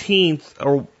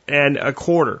 15th, and a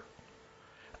quarter.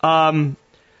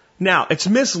 Now, it's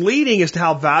misleading as to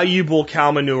how valuable cow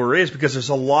manure is because there's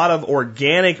a lot of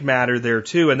organic matter there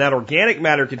too, and that organic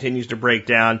matter continues to break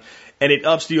down, and it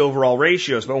ups the overall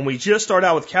ratios. But when we just start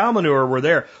out with cow manure, we're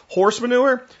there. Horse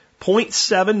manure,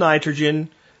 0.7 nitrogen,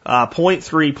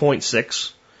 0.3,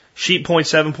 0.6. Sheep,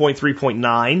 0.7, 0.3,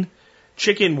 0.9.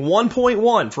 Chicken,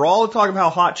 1.1. For all the talk of how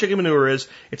hot chicken manure is,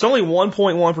 it's only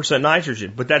 1.1%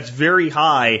 nitrogen, but that's very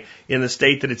high in the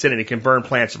state that it's in, and it can burn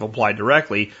plants if applied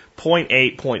directly.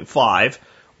 0.8, 0.5.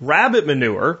 Rabbit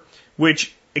manure,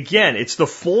 which, again, it's the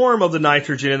form of the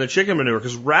nitrogen in the chicken manure,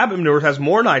 because rabbit manure has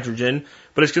more nitrogen,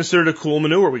 but it's considered a cool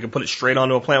manure. We can put it straight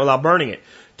onto a plant without burning it.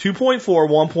 2.4,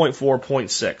 1.4,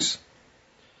 0.6.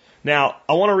 Now,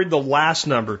 I want to read the last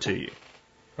number to you,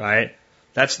 right?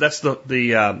 That's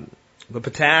the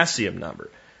potassium number.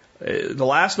 The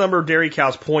last number of dairy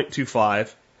cows,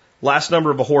 0.25. Last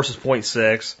number of a horse is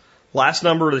 0.6. Last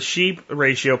number of the sheep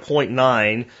ratio,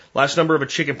 0.9. Last number of a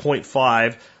chicken,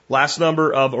 0.5. Last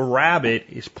number of a rabbit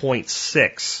is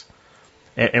 0.6.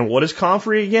 And what is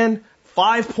comfrey again?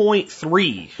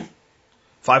 5.3.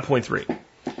 5.3.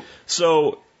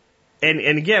 So, and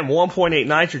again, 1.8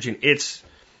 nitrogen. It's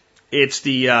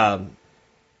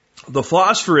the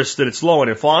phosphorus that it's low in.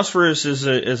 And phosphorus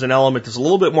is an element that's a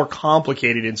little bit more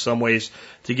complicated in some ways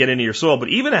to get into your soil. But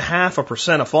even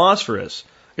 0.5% of phosphorus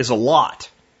is a lot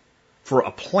for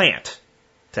a plant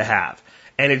to have.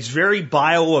 And it's very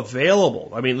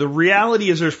bioavailable. I mean, the reality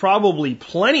is there's probably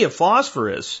plenty of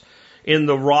phosphorus in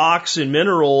the rocks and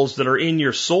minerals that are in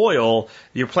your soil.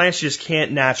 Your plants just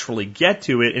can't naturally get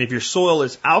to it. And if your soil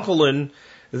is alkaline,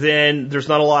 then there's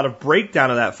not a lot of breakdown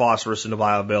of that phosphorus into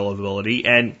bioavailability,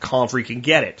 and comfrey can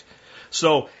get it.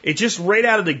 So it just right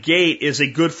out of the gate is a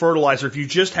good fertilizer if you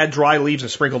just had dry leaves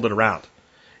and sprinkled it around.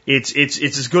 It's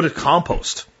as good as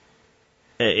compost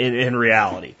in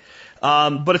reality.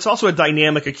 But it's also a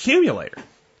dynamic accumulator.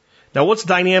 Now, what's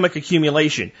dynamic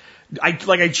accumulation? I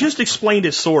just explained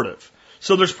it sort of.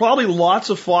 So there's probably lots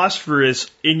of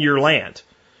phosphorus in your land,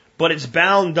 but it's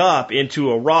bound up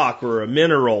into a rock or a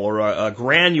mineral or a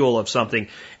granule of something,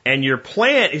 and your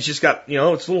plant has just got,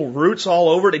 its little roots all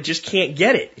over it. It just can't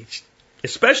get it.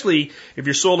 Especially if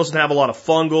your soil doesn't have a lot of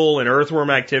fungal and earthworm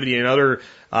activity and other,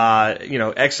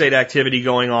 exudate activity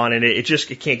going on in it.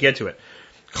 It can't get to it.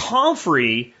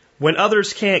 Comfrey, when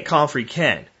others can't, comfrey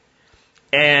can.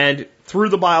 And through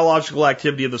the biological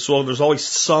activity of the soil, there's always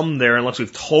some there, unless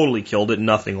we've totally killed it,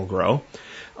 nothing will grow.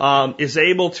 Is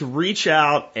able to reach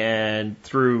out and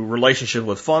through relationship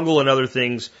with fungal and other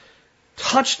things,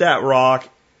 touch that rock,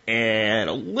 and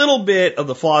a little bit of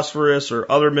the phosphorus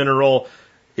or other mineral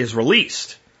is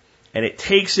released. And it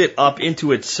takes it up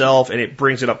into itself, and it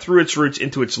brings it up through its roots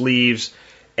into its leaves.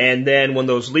 And then when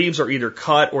those leaves are either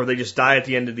cut or they just die at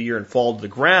the end of the year and fall to the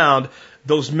ground,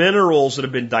 those minerals that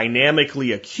have been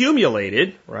dynamically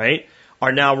accumulated, right,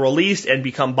 are now released and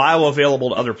become bioavailable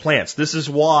to other plants. This is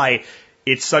why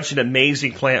it's such an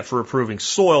amazing plant for improving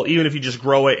soil, even if you just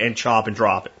grow it and chop and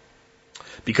drop it,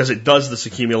 because it does this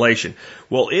accumulation.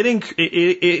 Well, it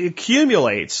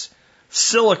accumulates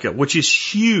silica, which is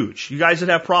huge. You guys that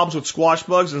have problems with squash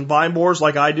bugs and vine borers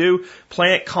like I do,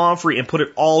 plant comfrey and put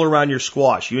it all around your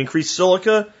squash. You increase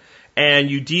silica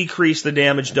and you decrease the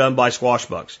damage done by squash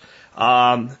bugs.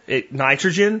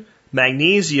 Nitrogen,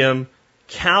 magnesium,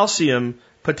 calcium,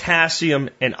 potassium,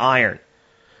 and iron.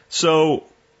 So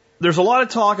there's a lot of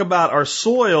talk about our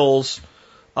soils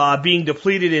being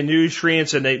depleted in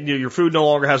nutrients, and your food no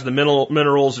longer has the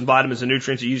minerals and vitamins and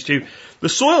nutrients it used to. The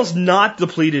soil's not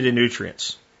depleted in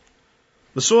nutrients.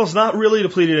 The soil's not really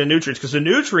depleted in nutrients because the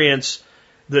nutrients,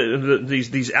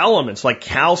 these elements like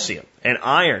calcium and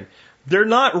iron, they're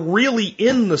not really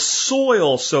in the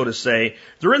soil, so to say.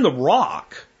 They're in the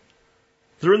rock.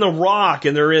 They're in the rock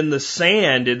and they're in the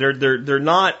sand, and they're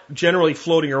not generally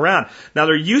floating around. Now,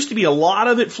 there used to be a lot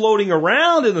of it floating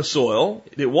around in the soil.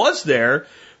 It was there,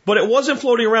 but it wasn't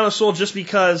floating around the soil just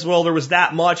because, well, there was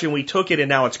that much and we took it and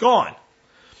now it's gone.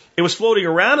 It was floating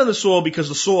around in the soil because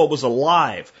the soil was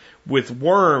alive with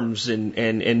worms and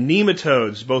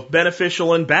nematodes, both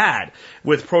beneficial and bad,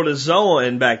 with protozoa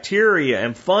and bacteria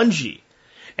and fungi.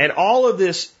 And all of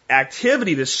this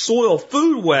activity, this soil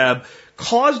food web,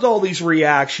 caused all these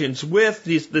reactions with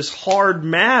this hard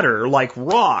matter like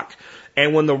rock.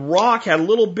 And when the rock had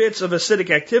little bits of acidic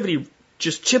activity,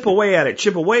 just chip away at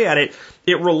it,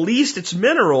 it released its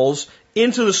minerals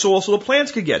into the soil so the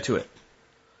plants could get to it.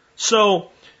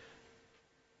 So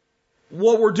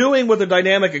what we're doing with the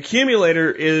dynamic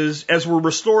accumulator is, as we're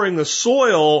restoring the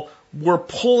soil, we're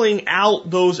pulling out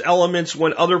those elements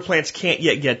when other plants can't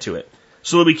yet get to it,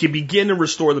 so that we can begin to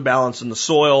restore the balance in the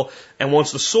soil. And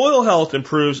once the soil health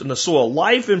improves and the soil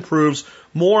life improves,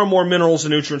 more and more minerals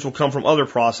and nutrients will come from other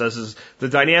processes. The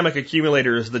dynamic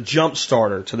accumulator is the jump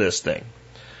starter to this thing.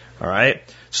 All right?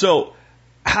 So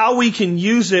how we can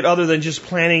use it other than just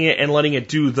planting it and letting it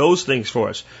do those things for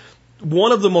us.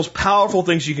 One of the most powerful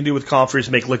things you can do with comfrey is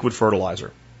make liquid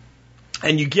fertilizer.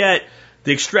 And you get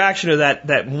the extraction of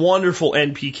that wonderful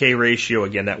NPK ratio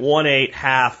again, that 1:8,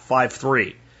 half,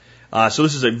 5:3. So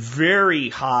this is a very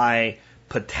high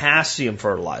potassium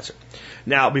fertilizer.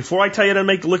 Now, before I tell you how to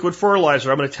make liquid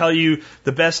fertilizer, I'm going to tell you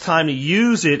the best time to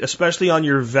use it, especially on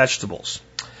your vegetables.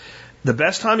 The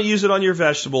best time to use it on your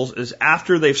vegetables is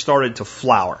after they've started to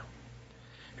flower.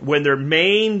 When their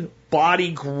main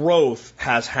body growth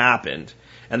has happened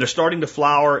and they're starting to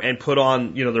flower and put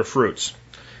on, their fruits.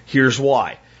 Here's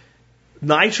why.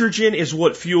 Nitrogen is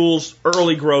what fuels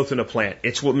early growth in a plant.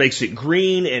 It's what makes it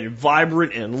green and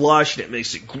vibrant and lush, and it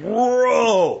makes it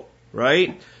grow,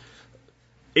 right?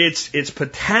 It's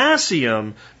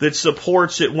potassium that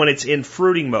supports it when it's in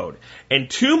fruiting mode. And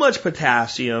too much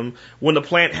potassium, when the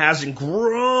plant hasn't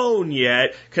grown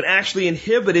yet, can actually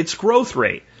inhibit its growth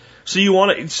rate.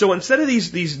 So instead of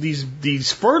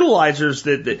these fertilizers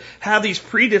that have these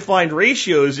predefined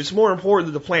ratios, it's more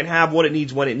important that the plant have what it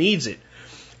needs when it needs it.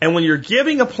 And when you're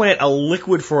giving a plant a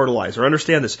liquid fertilizer,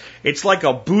 understand this, it's like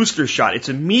a booster shot. It's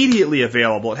immediately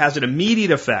available. It has an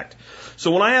immediate effect. So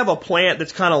when I have a plant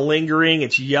that's kind of lingering,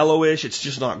 it's yellowish, it's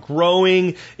just not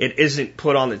growing, it isn't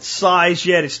put on its size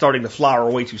yet, it's starting to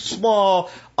flower way too small,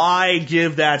 I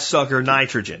give that sucker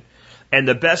nitrogen. And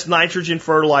the best nitrogen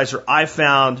fertilizer I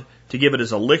found to give it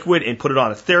as a liquid and put it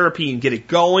on a therapy and get it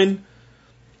going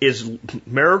is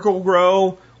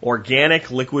Miracle-Gro organic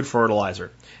liquid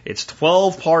fertilizer. It's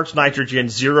 12 parts nitrogen,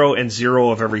 0 and 0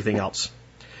 of everything else.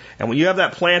 And when you have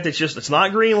that plant it's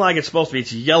not green like it's supposed to be,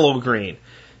 it's yellow green,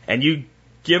 and you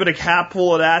give it a cap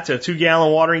full of that to a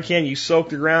 2-gallon watering can, you soak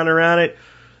the ground around it,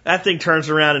 that thing turns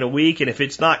around in a week, and if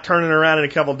it's not turning around in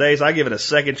a couple of days, I give it a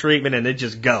second treatment and it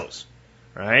just goes.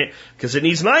 Right? Because it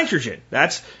needs nitrogen.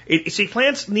 See,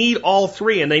 plants need all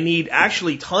three, and they need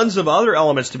actually tons of other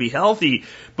elements to be healthy,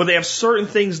 but they have certain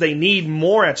things they need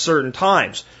more at certain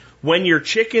times. When your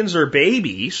chickens are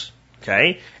babies,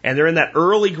 okay, and they're in that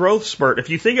early growth spurt, if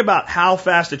you think about how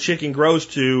fast a chicken grows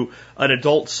to an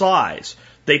adult size,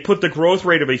 they put the growth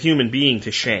rate of a human being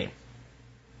to shame.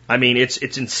 I mean, it's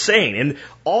insane. And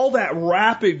all that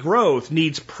rapid growth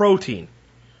needs protein.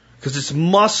 Because it's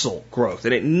muscle growth,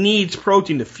 and it needs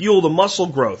protein to fuel the muscle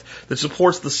growth that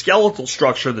supports the skeletal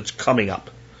structure that's coming up,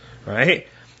 right?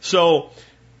 So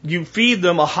you feed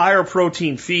them a higher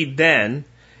protein feed then,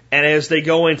 and as they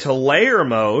go into layer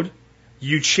mode,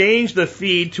 you change the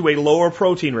feed to a lower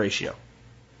protein ratio.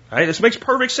 Right? This makes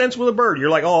perfect sense with a bird.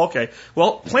 You're like, oh, okay.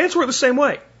 Well, plants work the same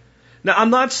way. Now, I'm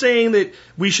not saying that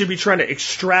we should be trying to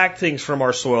extract things from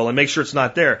our soil and make sure it's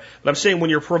not there, but I'm saying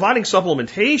when you're providing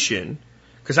supplementation,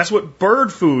 because that's what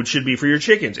bird food should be for your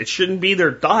chickens. It shouldn't be their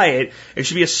diet. It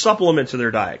should be a supplement to their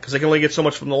diet because they can only get so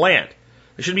much from the land.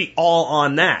 It shouldn't be all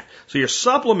on that. So you're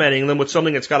supplementing them with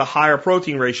something that's got a higher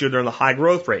protein ratio during the high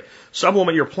growth rate.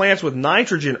 Supplement your plants with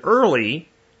nitrogen early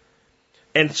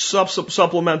and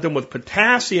supplement them with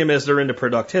potassium as they're into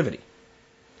productivity.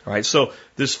 All right, so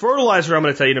this fertilizer I'm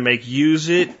going to tell you to make, use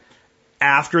it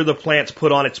after the plant's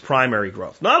put on its primary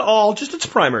growth. Not all, just its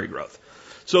primary growth.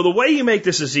 So the way you make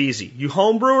this is easy. You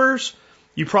home brewers,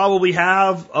 you probably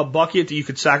have a bucket that you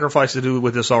could sacrifice to do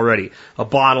with this already. A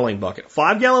bottling bucket.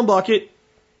 5-gallon bucket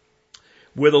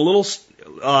with a little,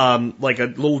 like a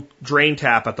little drain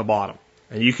tap at the bottom.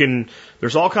 And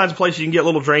there's all kinds of places you can get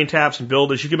little drain taps and build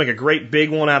this. You can make a great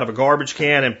big one out of a garbage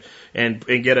can and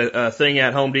get a thing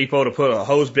at Home Depot to put a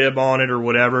hose bib on it or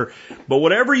whatever. But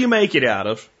whatever you make it out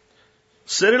of,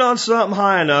 set it on something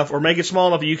high enough or make it small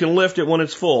enough that you can lift it when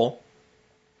it's full.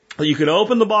 You can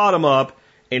open the bottom up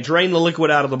and drain the liquid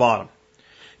out of the bottom.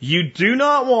 You do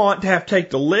not want to have to take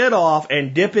the lid off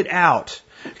and dip it out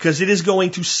because it is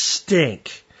going to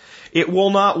stink. It will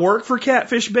not work for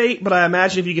catfish bait, but I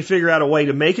imagine if you could figure out a way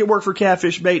to make it work for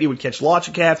catfish bait, it would catch lots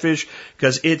of catfish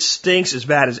because it stinks as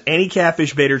bad as any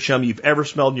catfish bait or chum you've ever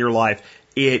smelled in your life.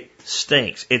 It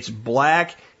stinks. It's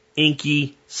black,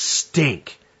 inky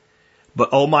stink. But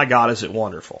oh my God, is it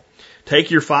wonderful.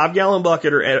 Take your 5-gallon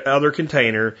bucket or other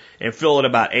container and fill it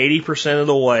about 80% of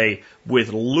the way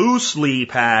with loosely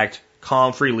packed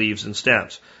comfrey leaves and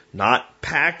stems. Not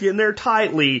packed in there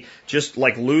tightly, just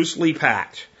like loosely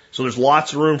packed. So there's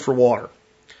lots of room for water.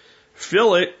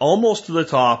 Fill it almost to the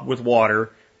top with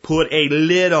water. Put a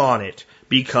lid on it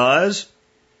because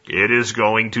it is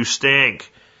going to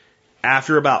stink.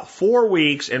 After about 4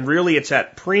 weeks, and really it's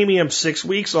at premium 6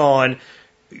 weeks on,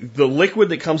 the liquid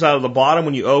that comes out of the bottom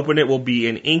when you open it will be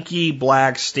an inky,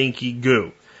 black, stinky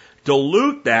goo.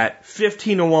 Dilute that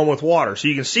 15-to-1 with water. So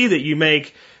you can see that you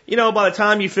make, by the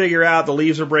time you figure out the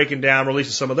leaves are breaking down,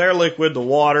 releasing some of their liquid, the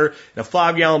water, in a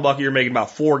 5-gallon bucket, you're making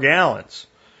about 4 gallons.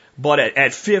 But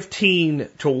at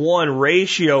 15-to-1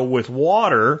 ratio with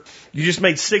water, you just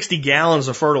made 60 gallons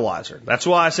of fertilizer. That's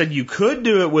why I said you could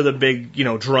do it with a big,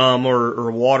 drum or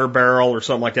a water barrel or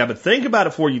something like that. But think about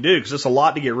it before you do, because it's a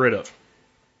lot to get rid of.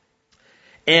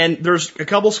 And there's a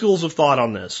couple schools of thought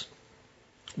on this.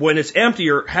 When it's empty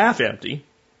or half empty,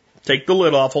 take the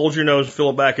lid off, hold your nose, fill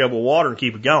it back up with water, and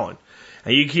keep it going.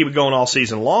 And you can keep it going all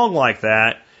season long like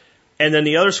that. And then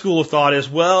the other school of thought is,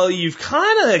 well, you've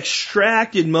kind of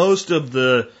extracted most of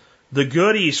the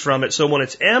goodies from it, so when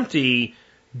it's empty,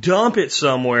 dump it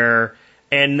somewhere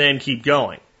and then keep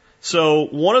going. So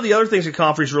one of the other things that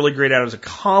comfrey is really great at is a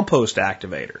compost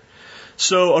activator.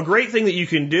 So a great thing that you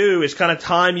can do is kind of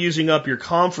time using up your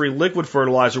comfrey liquid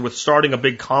fertilizer with starting a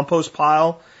big compost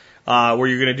pile, where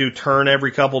you're going to do turn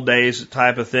every couple days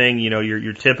type of thing,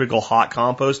 your typical hot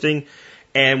composting.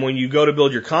 And when you go to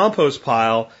build your compost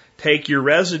pile, take your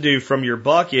residue from your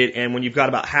bucket, and when you've got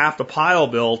about half the pile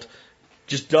built,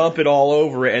 just dump it all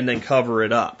over it and then cover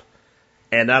it up.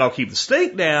 And that'll keep the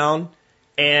stink down,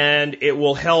 and it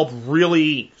will help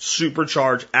really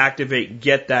supercharge, activate,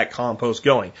 get that compost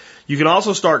going. You can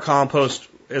also start compost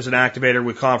as an activator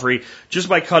with comfrey just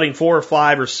by cutting 4 or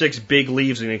 5 or 6 big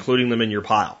leaves and including them in your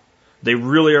pile. They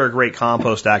really are a great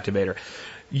compost activator.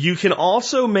 You can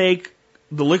also make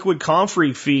the liquid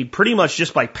comfrey feed pretty much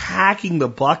just by packing the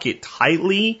bucket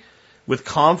tightly with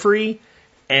comfrey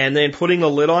and then putting the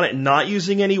lid on it and not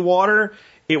using any water.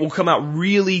 It will come out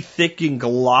really thick and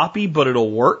gloppy, but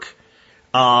it'll work.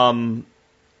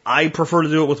 I prefer to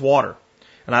do it with water.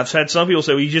 And I've had some people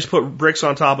say, well, you just put bricks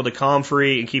on top of the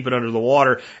comfrey and keep it under the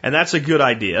water. And that's a good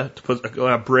idea, to put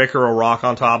a brick or a rock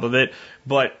on top of it.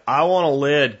 But I want a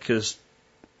lid because,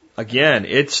 again,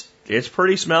 it's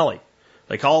pretty smelly.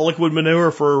 They call it liquid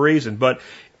manure for a reason. But,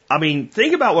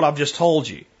 think about what I've just told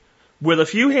you. With a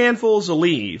few handfuls of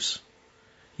leaves,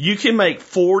 you can make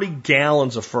 40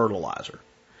 gallons of fertilizer.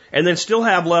 And then still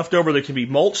have left over that can be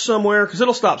mulch somewhere, because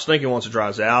it'll stop stinking once it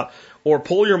dries out. Or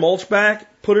pull your mulch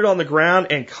back, put it on the ground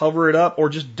and cover it up, or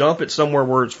just dump it somewhere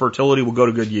where its fertility will go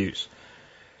to good use.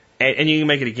 And you can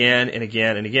make it again and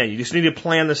again and again. You just need to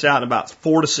plan this out in about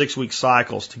 4 to 6 week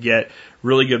cycles to get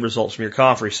really good results from your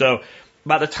comfrey. So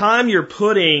by the time you're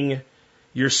putting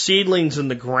your seedlings in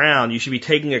the ground, you should be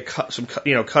taking some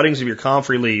cuttings of your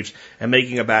comfrey leaves and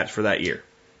making a batch for that year.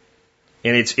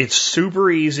 And it's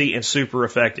super easy and super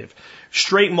effective.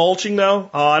 Straight mulching, though,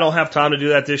 I don't have time to do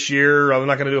that this year. I'm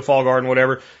not going to do a fall garden,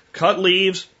 whatever. Cut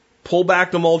leaves, pull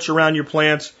back the mulch around your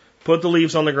plants, put the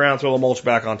leaves on the ground, throw the mulch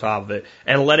back on top of it,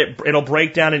 and it'll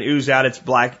break down and ooze out its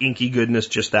black inky goodness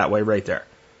just that way right there.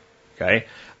 Okay?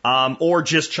 Or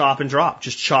just chop and drop.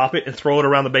 Just chop it and throw it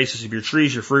around the bases of your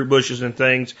trees, your fruit bushes and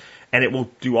things, and it will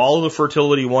do all of the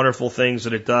fertility, wonderful things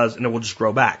that it does, and it will just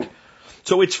grow back.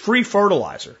 So it's free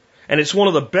fertilizer. And it's one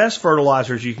of the best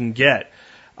fertilizers you can get.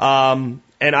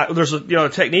 There's a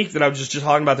technique that I was just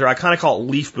talking about there. I kind of call it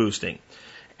leaf boosting.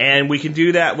 And we can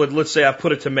do that with, let's say I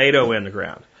put a tomato in the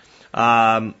ground.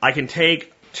 I can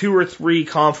take 2 or 3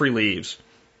 comfrey leaves.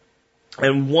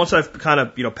 And once I've kind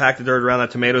of, packed the dirt around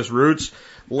that tomato's roots,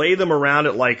 lay them around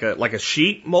it like a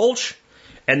sheet mulch,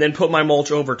 and then put my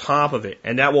mulch over top of it.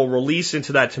 And that will release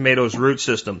into that tomato's root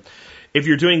system. If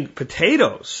you're doing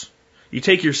potatoes, you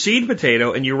take your seed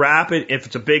potato and you wrap it, if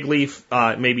it's a big leaf,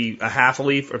 maybe a half a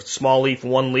leaf, or if it's a small leaf,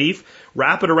 1 leaf,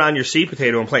 wrap it around your seed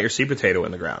potato and plant your seed potato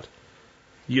in the ground.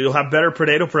 You'll have better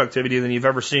potato productivity than you've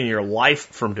ever seen in your life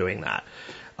from doing that.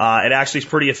 It actually is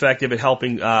pretty effective at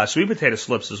helping sweet potato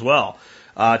slips as well.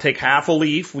 Take half a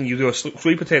leaf when you do a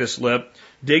sweet potato slip,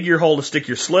 dig your hole to stick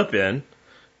your slip in,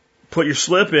 put your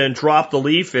slip in, drop the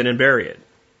leaf in, and bury it.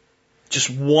 Just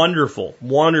wonderful,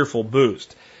 wonderful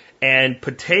boost. And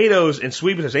potatoes and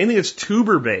sweet potatoes, anything that's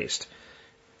tuber-based,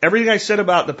 everything I said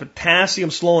about the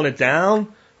potassium slowing it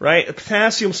down, right? The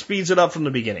potassium speeds it up from the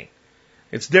beginning.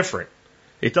 It's different.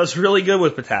 It does really good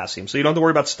with potassium, so you don't have to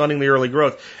worry about stunting the early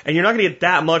growth. And you're not going to get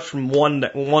that much from one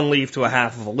leaf to a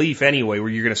half of a leaf anyway, where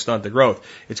you're going to stunt the growth.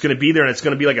 It's going to be there, and it's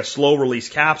going to be like a slow-release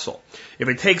capsule. If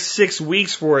it takes 6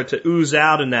 weeks for it to ooze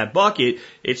out in that bucket,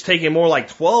 it's taking more like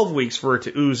 12 weeks for it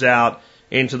to ooze out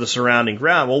into the surrounding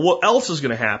ground. Well, what else is going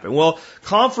to happen? Well,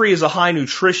 comfrey is a high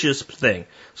nutritious thing.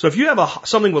 So if you have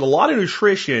something with a lot of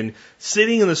nutrition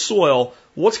sitting in the soil,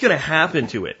 what's going to happen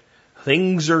to it?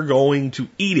 Things are going to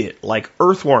eat it, like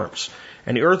earthworms.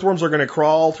 And the earthworms are going to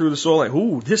crawl through the soil like,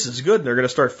 ooh, this is good. And they're going to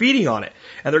start feeding on it.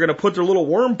 And they're going to put their little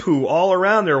worm poo all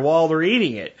around there while they're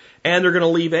eating it. And they're going to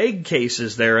leave egg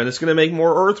cases there. And it's going to make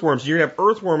more earthworms. You're going to have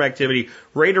earthworm activity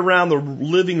right around the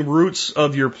living roots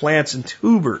of your plants and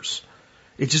tubers.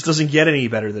 It just doesn't get any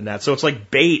better than that. So it's like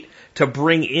bait to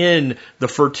bring in the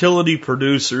fertility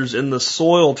producers and the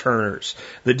soil turners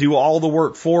that do all the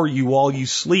work for you while you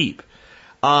sleep.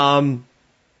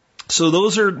 So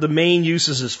those are the main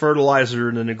uses as fertilizer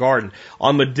in the garden.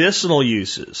 On medicinal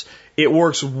uses, it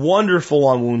works wonderful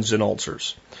on wounds and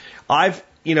ulcers. I've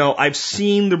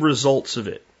seen the results of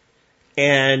it,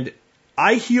 and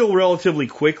I heal relatively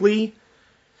quickly.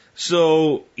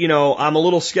 So, I'm a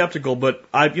little skeptical, but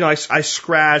I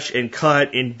scratch and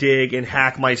cut and dig and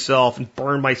hack myself and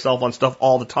burn myself on stuff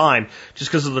all the time just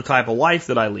because of the type of life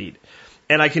that I lead.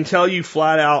 And I can tell you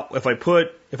flat out, if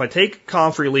I take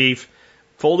comfrey leaf,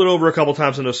 fold it over a couple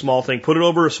times into a small thing, put it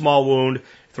over a small wound,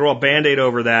 throw a Band-Aid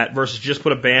over that versus just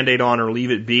put a Band-Aid on or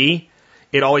leave it be,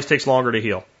 it always takes longer to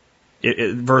heal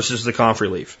versus the comfrey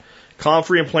leaf.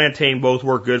 Comfrey and plantain both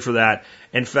work good for that.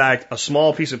 In fact, a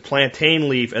small piece of plantain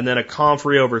leaf and then a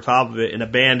comfrey over top of it and a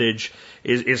bandage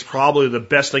is probably the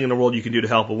best thing in the world you can do to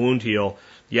help a wound heal.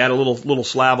 You add a little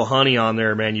slab of honey on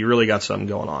there, man, you really got something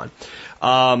going on.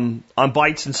 On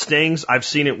bites and stings, I've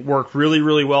seen it work really,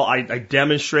 really well. I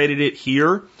demonstrated it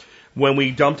here when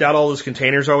we dumped out all those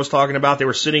containers I was talking about. They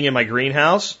were sitting in my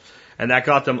greenhouse, and that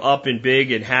got them up and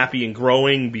big and happy and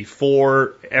growing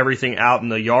before everything out in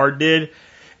the yard did.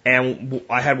 And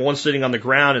I had one sitting on the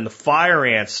ground, and the fire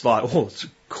ants thought, oh, it's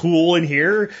cool in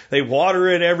here. They water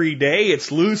it every day.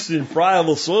 It's loose and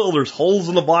friable soil. There's holes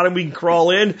in the bottom we can crawl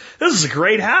in. This is a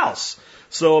great house.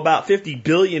 So about 50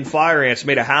 billion fire ants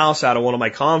made a house out of one of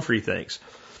my comfrey things.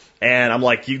 And I'm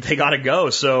like, they got to go.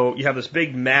 So you have this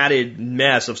big matted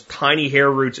mess of tiny hair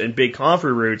roots and big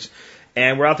comfrey roots.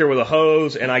 And we're out there with a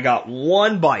hose, and I got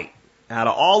one bite out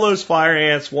of all those fire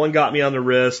ants. One got me on the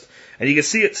wrist. And you can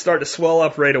see it start to swell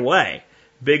up right away.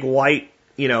 Big white,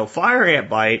 fire ant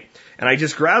bite. And I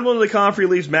just grabbed one of the comfrey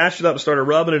leaves, mashed it up, and started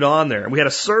rubbing it on there. And we had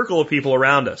a circle of people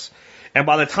around us. And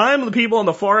by the time the people on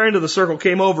the far end of the circle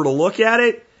came over to look at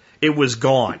it, it was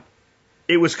gone.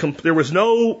 There was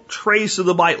no trace of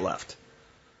the bite left.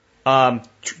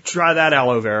 Try that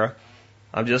aloe vera.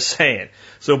 I'm just saying.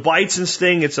 So bites and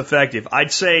sting, it's effective.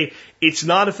 I'd say it's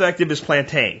not effective as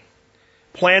plantain.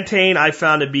 Plantain I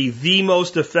found to be the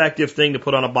most effective thing to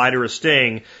put on a bite or a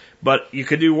sting, but you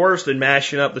could do worse than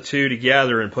mashing up the two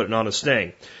together and putting on a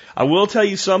sting. I will tell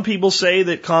you, some people say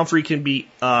that comfrey can be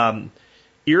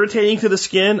irritating to the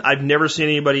skin. I've never seen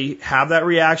anybody have that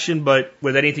reaction, but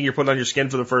with anything you're putting on your skin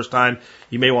for the first time,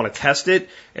 you may want to test it.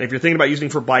 And if you're thinking about using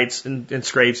it for bites and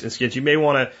scrapes and skins, you may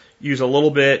want to use a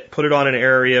little bit, put it on an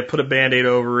area, put a Band-Aid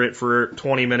over it for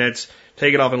 20 minutes,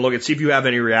 take it off and look and see if you have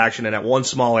any reaction in that one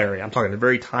small area. I'm talking a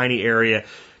very tiny area,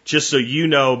 just so you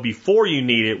know before you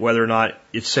need it whether or not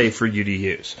it's safe for you to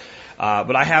use.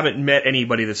 But I haven't met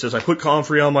anybody that says, I put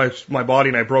comfrey on my body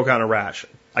and I broke out in a rash.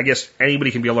 I guess anybody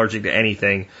can be allergic to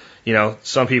anything.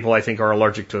 Some people I think are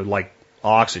allergic to, like,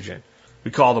 oxygen.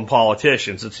 We call them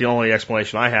politicians. It's the only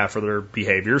explanation I have for their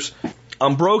behaviors.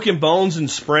 On broken bones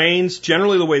and sprains,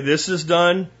 generally the way this is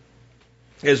done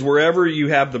is wherever you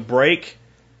have the break,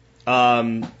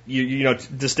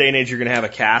 this day and age you're going to have a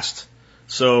cast.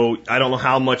 So I don't know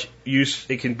how much use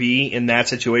it can be in that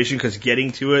situation, because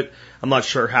getting to it, I'm not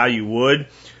sure how you would.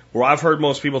 Where I've heard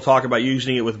most people talk about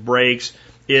using it with breaks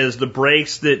is the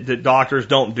breaks that doctors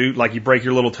don't do, like you break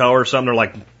your little toe or something. They're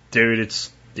like, dude,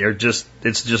 it's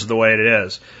just the way it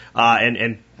is.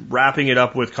 And wrapping it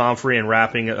up with comfrey and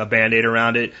wrapping a Band-Aid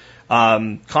around it.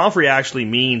 Comfrey actually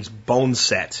means bone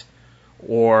set,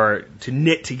 or to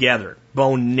knit together,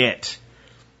 bone knit,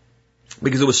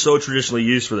 because it was so traditionally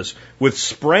used for this. With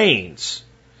sprains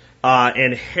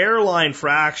and hairline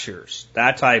fractures,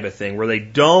 that type of thing, where they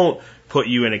don't put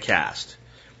you in a cast,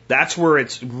 that's where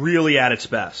it's really at its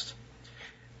best.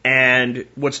 And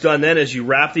what's done then is you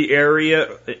wrap the area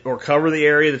or cover the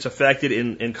area that's affected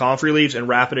in comfrey leaves and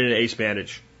wrap it in an ace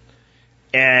bandage.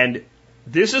 And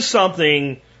this is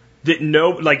something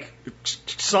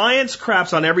Science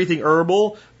craps on everything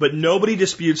herbal, but nobody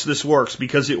disputes this works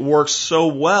because it works so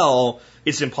well,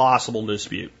 it's impossible to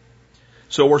dispute.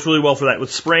 So it works really well for that.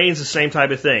 With sprains, the same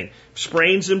type of thing.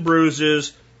 Sprains and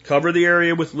bruises, cover the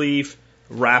area with leaf,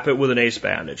 wrap it with an ace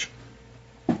bandage.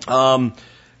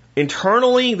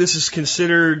 Internally, this is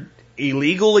considered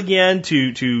illegal again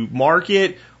to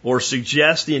market or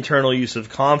suggest the internal use of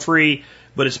comfrey,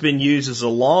 but it's been used as a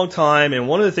long time, and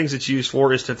one of the things it's used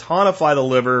for is to tonify the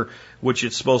liver, which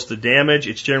it's supposed to damage.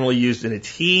 It's generally used in a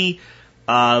tea.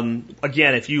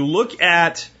 Again, if you look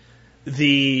at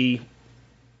the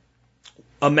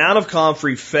amount of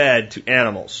comfrey fed to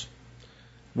animals,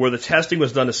 where the testing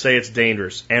was done to say it's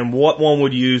dangerous, and what one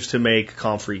would use to make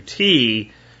comfrey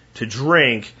tea to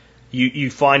drink, you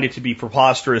find it to be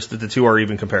preposterous that the two are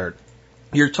even compared.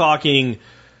 You're talking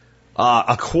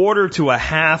a quarter to a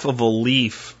half of a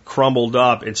leaf crumbled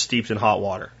up and steeped in hot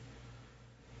water.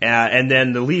 And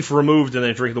then the leaf removed and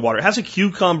then drink the water. It has a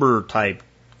cucumber type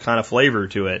kind of flavor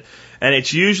to it. And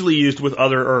it's usually used with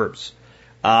other herbs.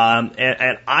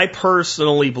 And I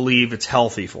personally believe it's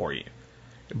healthy for you.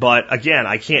 But again,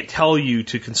 I can't tell you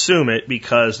to consume it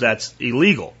because that's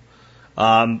illegal.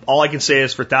 All I can say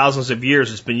is for thousands of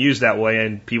years it's been used that way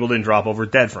and people didn't drop over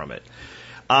dead from it.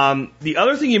 The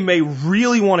other thing you may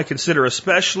really want to consider,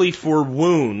 especially for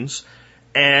wounds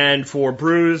and for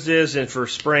bruises and for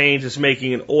sprains, is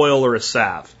making an oil or a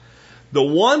salve. The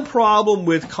one problem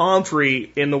with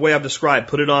comfrey, in the way I've described,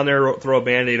 put it on there, throw a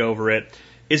Band-Aid over it,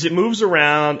 is it moves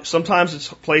around. Sometimes it's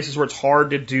places where it's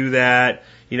hard to do that.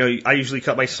 You know, I usually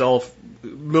cut myself,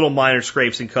 little minor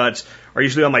scrapes and cuts are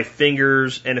usually on my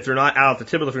fingers, and if they're not out at the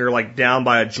tip of the finger, like down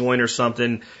by a joint or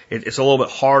something, it's a little bit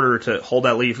harder to hold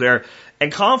that leaf there.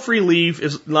 And comfrey leaf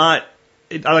is not,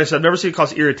 like I said, I've never seen it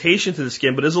cause irritation to the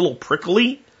skin, but it's a little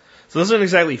prickly. So it doesn't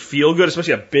exactly feel good,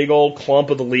 especially a big old clump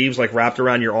of the leaves like wrapped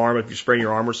around your arm if you're spraying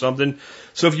your arm or something.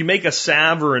 So if you make a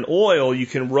salve or an oil, you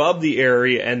can rub the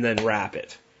area and then wrap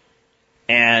it.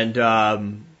 And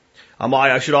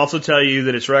I should also tell you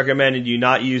that it's recommended you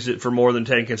not use it for more than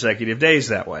 10 consecutive days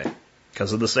that way.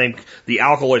 Because of the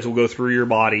alkaloids will go through your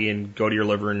body and go to your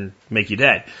liver and make you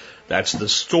dead. That's the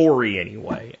story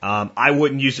anyway. I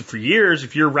wouldn't use it for years.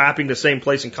 If you're wrapping the same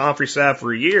place in comfrey salve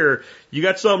for a year, you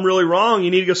got something really wrong,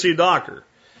 you need to go see a doctor.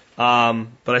 But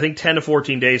I think 10 to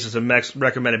 14 days is a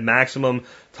recommended maximum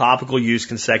topical use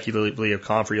consecutively of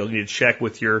comfrey. You'll need to check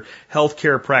with your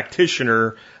healthcare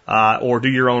practitioner or do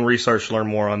your own research to learn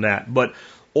more on that. But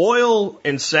oil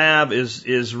and salve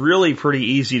is really pretty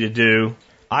easy to do.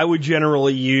 I would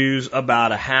generally use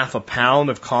about a half a pound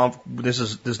of this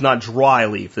is not dry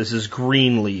leaf. This is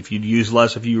green leaf. You'd use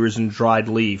less if you were using dried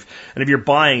leaf. And if you're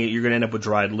buying it, you're going to end up with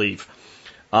dried leaf.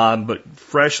 But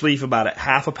fresh leaf, about a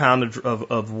half a pound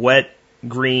of wet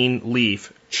green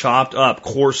leaf, chopped up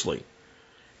coarsely,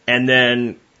 and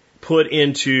then put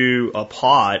into a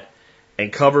pot and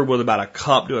covered with about a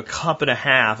cup to a cup and a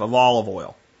half of olive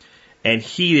oil. And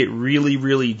heat it really,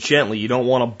 really gently. You don't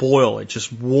want to boil it.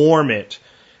 Just warm it.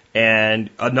 And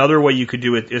another way you could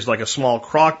do it is like a small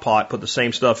crock pot, put the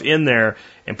same stuff in there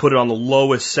and put it on the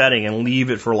lowest setting and leave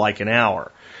it for like an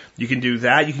hour. You can do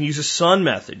that. You can use a sun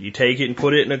method. You take it and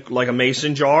put it in like a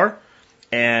mason jar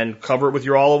and cover it with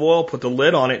your olive oil, put the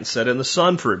lid on it and set it in the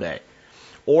sun for a day.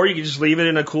 Or you can just leave it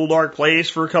in a cool, dark place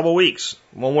for a couple of weeks.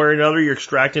 One way or another, you're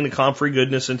extracting the comfrey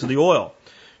goodness into the oil.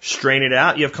 Strain it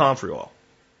out, you have comfrey oil.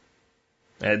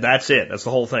 And that's it. That's the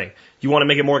whole thing. You want to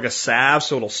make it more like a salve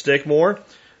so it'll stick more.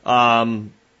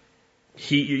 You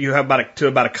have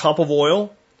about a cup of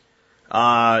oil.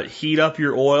 Heat up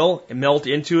your oil and melt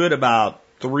into it about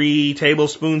 3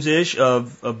 tablespoons-ish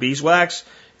of beeswax.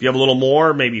 If you have a little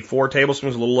more, maybe 4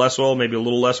 tablespoons, a little less oil, maybe a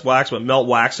little less wax, but melt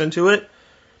wax into it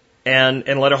and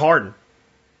let it harden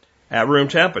at room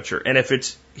temperature. And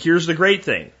here's the great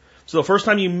thing. So the first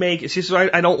time you make it, see,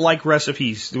 I don't like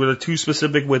recipes where they're too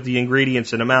specific with the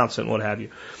ingredients and amounts and what have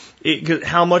you.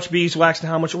 How much beeswax and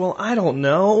how much oil? I don't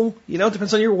know. You know, it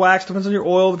depends on your wax, depends on your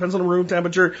oil, depends on the room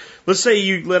temperature. Let's say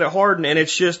you let it harden and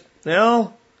it's just,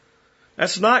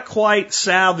 that's not quite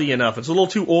salvy enough. It's a little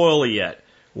too oily yet.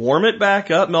 Warm it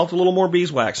back up, melt a little more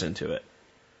beeswax into it.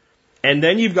 And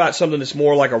then you've got something that's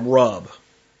more like a rub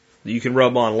that you can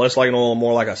rub on, less like an oil,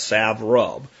 more like a salve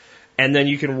rub. And then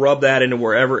you can rub that into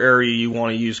wherever area you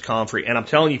want to use comfrey. And I'm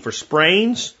telling you, for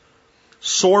sprains,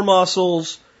 sore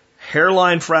muscles,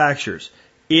 hairline fractures,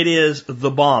 it is the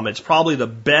bomb. It's probably the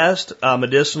best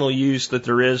medicinal use that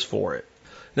there is for it.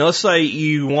 Now, let's say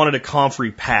you wanted a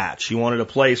comfrey patch. You wanted a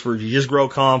place where you just grow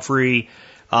comfrey,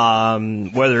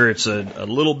 whether it's a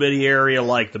little bitty area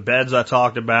like the beds I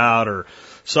talked about or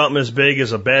something as big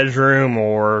as a bedroom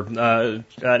or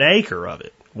an acre of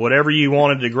it. Whatever you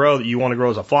wanted to grow that you want to grow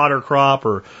as a fodder crop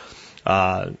or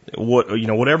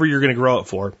whatever you're going to grow it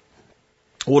for.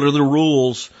 What are the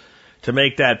rules to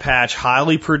make that patch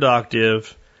highly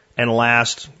productive and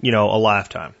last, a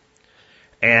lifetime?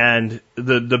 And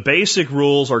the basic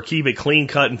rules are keep it clean,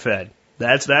 cut, and fed.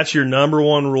 That's your number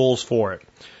one rules for it.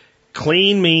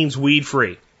 Clean means weed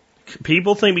free.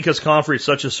 People think because comfrey is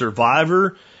such a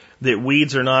survivor that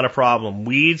weeds are not a problem.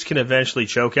 Weeds can eventually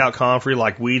choke out comfrey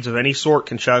like weeds of any sort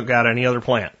can choke out any other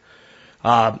plant.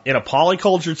 In a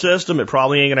polycultured system, it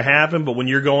probably ain't going to happen, but when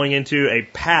you're going into a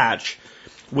patch,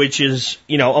 which is,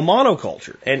 a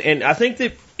monoculture, and I think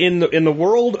that in the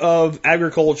world of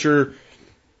agriculture,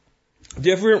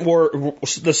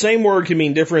 the same word can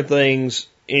mean different things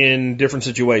in different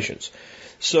situations.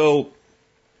 So,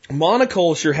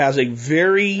 monoculture has a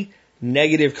very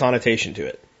negative connotation to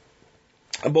it.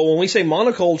 But when we say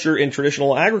monoculture in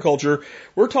traditional agriculture,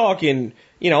 we're talking,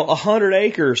 100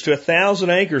 acres to 1,000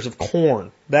 acres of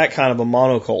corn, that kind of a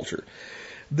monoculture.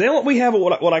 Then what we have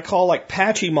what I call like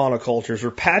patchy monocultures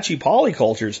or patchy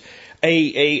polycultures,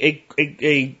 a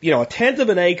tenth of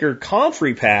an acre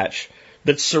comfrey patch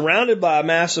that's surrounded by a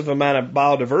massive amount of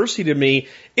biodiversity. To me,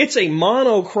 it's a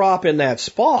monocrop in that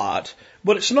spot,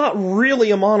 but it's not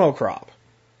really a monocrop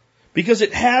because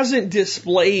it hasn't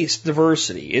displaced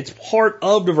diversity. It's part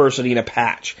of diversity in a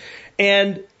patch.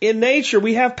 And in nature,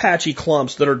 we have patchy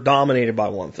clumps that are dominated by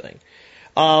one thing.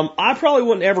 I probably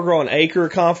wouldn't ever grow an acre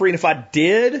of comfrey, and if I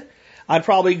did, I'd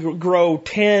probably grow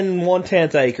 10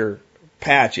 1/10 acre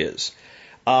patches.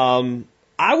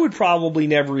 I would probably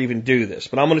never even do this,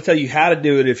 but I'm going to tell you how to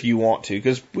do it if you want to,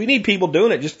 because we need people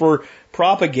doing it just for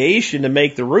propagation to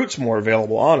make the roots more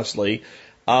available, honestly.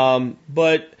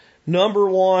 But number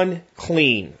one,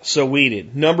 clean, so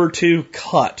weeded. Number two,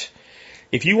 cut.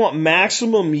 If you want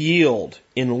maximum yield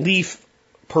in leaf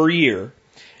per year,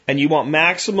 and you want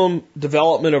maximum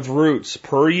development of roots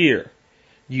per year,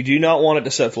 you do not want it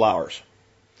to set flowers.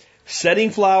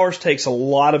 Setting flowers takes a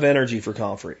lot of energy for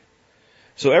comfrey.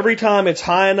 So every time it's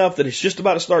high enough that it's just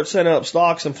about to start setting up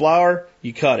stalks and flower,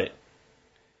 you cut it.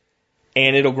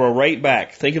 And it'll grow right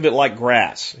back. Think of it like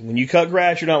grass. When you cut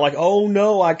grass, you're not like, oh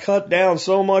no, I cut down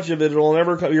so much of it, it'll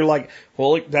never cut. You're like,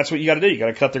 well, that's what you got to do. You got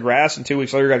to cut the grass, and 2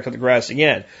 weeks later, you got to cut the grass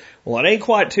again. Well, it ain't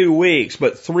quite 2 weeks,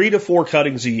 but 3 to 4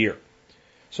 cuttings a year.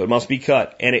 So it must be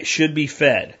cut, and it should be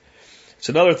fed. It's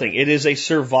another thing. It is a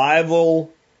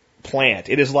survival plant.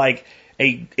 It is like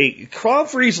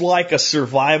comfrey's like a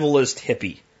survivalist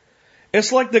hippie.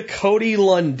 It's like the Cody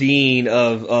Lundeen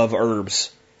of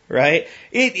herbs, right?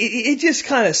 It just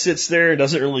kind of sits there and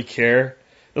doesn't really care.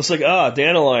 It's like,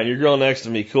 dandelion, you're growing next to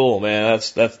me, cool, man.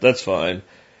 That's fine.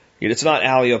 It's not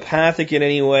allelopathic in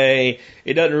any way.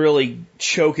 It doesn't really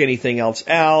choke anything else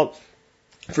out.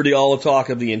 For all the talk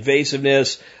of the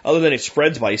invasiveness, other than it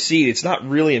spreads by seed, it's not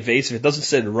really invasive. It doesn't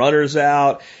send runners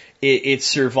out. It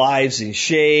survives in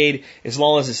shade. As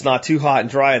long as it's not too hot and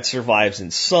dry, it survives in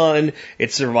sun.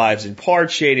 It survives in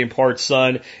part shade and part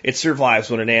sun. It survives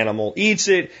when an animal eats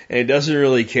it, and it doesn't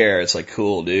really care. It's like,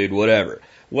 cool, dude, whatever.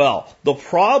 Well, the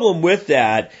problem with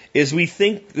that is we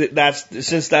think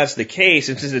since that's the case,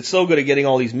 and since it's so good at getting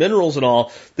all these minerals and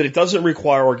all, that it doesn't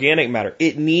require organic matter.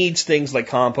 It needs things like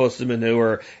compost and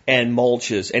manure and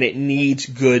mulches, and it needs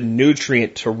good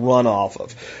nutrient to run off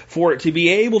of. For it to be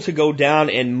able to go down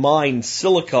and mine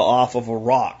silica off of a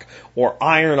rock or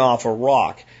iron off a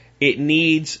rock, it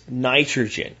needs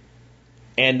nitrogen.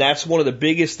 And that's one of the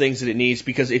biggest things that it needs,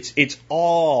 because it's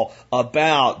all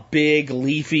about big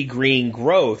leafy green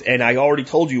growth. And I already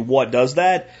told you what does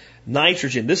that.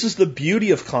 Nitrogen. This is the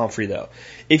beauty of comfrey, though.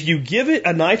 If you give it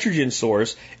a nitrogen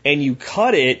source and you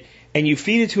cut it and you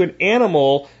feed it to an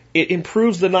animal, it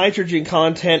improves the nitrogen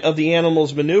content of the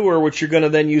animal's manure, which you're going to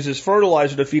then use as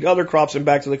fertilizer to feed other crops and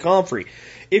back to the comfrey.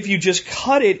 If you just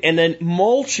cut it and then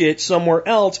mulch it somewhere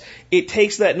else, it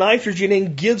takes that nitrogen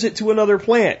and gives it to another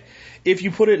plant. If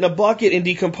you put it in a bucket and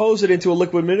decompose it into a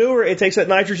liquid manure, it takes that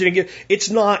nitrogen and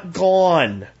it's not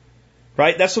gone.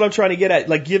 Right? That's what I'm trying to get at.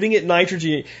 Like giving it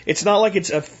nitrogen, it's not like it's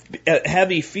a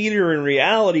heavy feeder in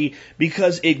reality,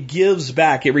 because it gives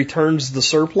back. It returns the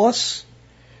surplus.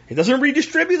 It doesn't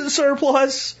redistribute the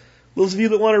surplus. Those of you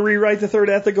that want to rewrite the third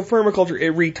ethic of permaculture,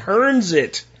 it returns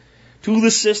it to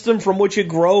the system from which it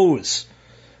grows.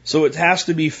 So it has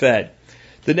to be fed.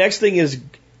 The next thing is,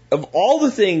 of all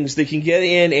the things that can get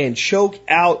in and choke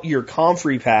out your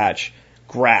comfrey patch,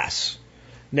 grass.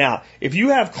 Now, if you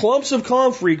have clumps of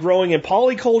comfrey growing in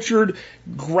polycultured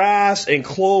grass and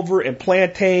clover and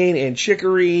plantain and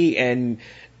chicory and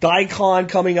daikon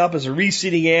coming up as a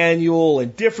reseeding annual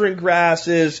and different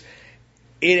grasses,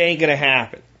 it ain't going to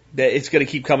happen. That it's going to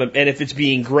keep coming. And if it's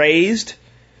being grazed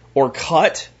or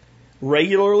cut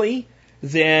regularly,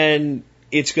 then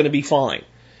it's going to be fine.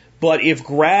 But if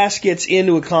grass gets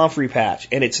into a comfrey patch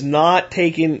and it's not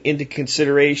taken into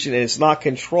consideration and it's not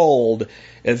controlled,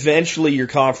 eventually your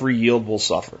comfrey yield will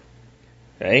suffer.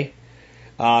 Okay?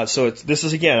 This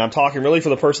is, again, I'm talking really for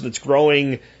the person that's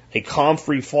growing a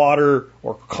comfrey fodder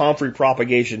or comfrey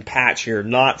propagation patch here,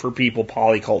 not for people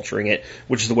polyculturing it,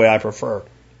 which is the way I prefer.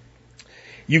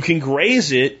 You can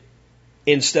graze it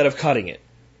instead of cutting it.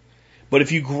 But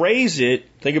if you graze it,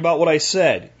 think about what I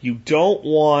said. You don't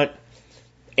want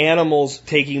animals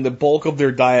taking the bulk of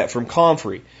their diet from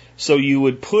comfrey. So you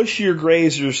would push your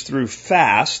grazers through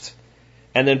fast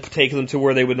and then take them to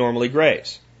where they would normally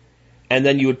graze. And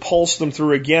then you would pulse them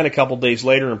through again a couple days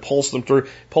later and pulse them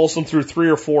through 3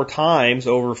 or 4 times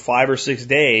over 5 or 6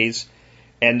 days,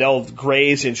 and they'll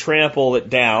graze and trample it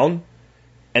down,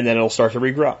 and then it'll start to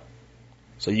regrow.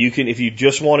 So you can, if you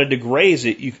just wanted to graze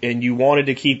it and you wanted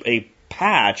to keep a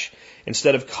patch,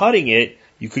 instead of cutting it,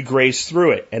 you could graze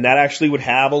through it. And that actually would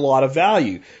have a lot of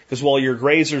value, because while your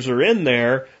grazers are in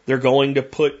there, they're going to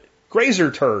put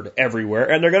grazer turd everywhere,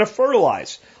 and they're going to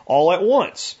fertilize all at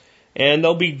once. And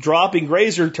they'll be dropping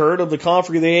grazer turd of the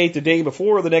comfrey they ate the day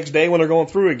before or the next day when they're going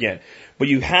through again. But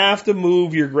you have to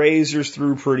move your grazers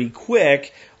through pretty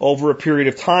quick over a period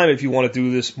of time if you want to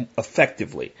do this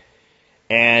effectively.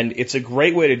 And it's a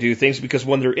great way to do things, because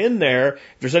when they're in there,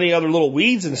 if there's any other little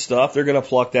weeds and stuff, they're going to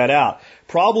pluck that out.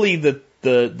 Probably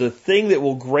the thing that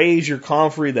will graze your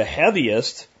comfrey the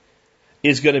heaviest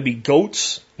is going to be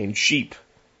goats and sheep.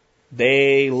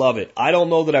 They love it. I don't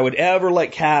know that I would ever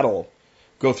let cattle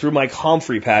go through my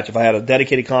comfrey patch if I had a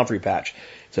dedicated comfrey patch.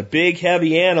 It's a big,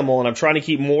 heavy animal, and I'm trying to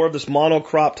keep more of this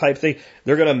monocrop type thing.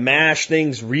 They're going to mash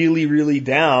things really, really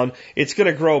down. It's going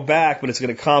to grow back, but it's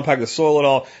going to compact the soil and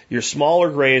all. Your smaller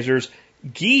grazers,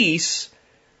 geese,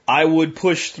 I would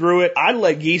push through it. I'd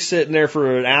let geese sit in there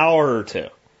for an hour or two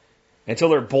until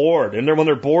they're bored. And then when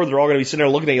they're bored, they're all going to be sitting there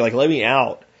looking at you like, let me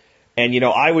out. And,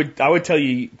 I would tell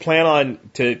you, plan on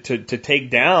to take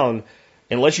down,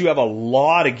 unless you have a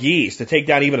lot of geese, to take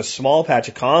down even a small patch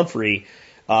of comfrey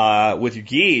with your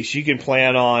geese, you can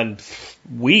plan on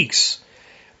weeks.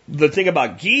 The thing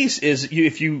about geese is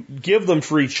if you give them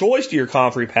free choice to your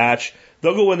comfrey patch,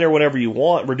 they'll go in there whenever you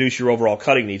want, reduce your overall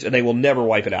cutting needs, and they will never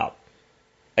wipe it out.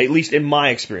 At least in my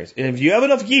experience. And if you have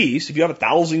enough geese, if you have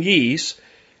 1,000 geese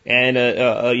and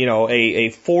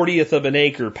a 40th of an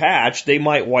acre patch, they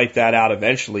might wipe that out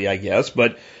eventually, I guess,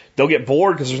 but they'll get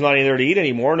bored because there's not any there to eat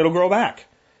anymore, and it'll grow back.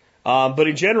 But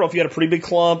in general, if you had a pretty big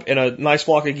clump and a nice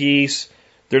flock of geese,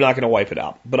 they're not going to wipe it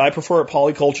out. But I prefer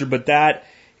polyculture, but that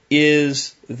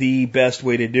is the best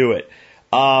way to do it.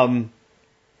 I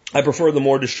prefer the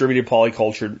more distributed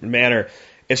polyculture manner.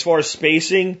 As far as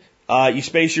spacing, you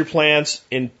space your plants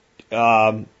in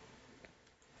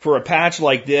for a patch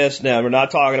like this. Now, we're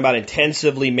not talking about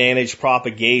intensively managed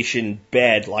propagation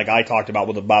bed like I talked about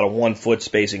with about a 1 foot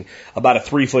spacing, about a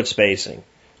 3 foot spacing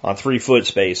on 3 foot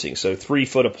spacing. So 3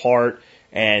 foot apart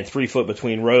and 3 foot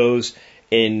between rows.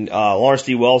 In Lawrence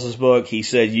D. Wells' book, he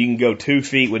said you can go 2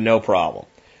 feet with no problem.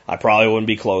 I probably wouldn't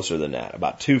be closer than that.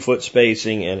 About 2 foot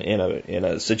spacing in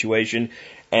a situation.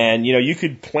 And, you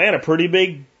could plant a pretty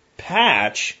big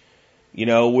patch,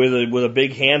 with a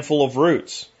big handful of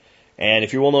roots. And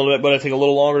if you're willing to let it take a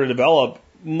little longer to develop,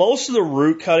 most of the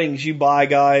root cuttings you buy,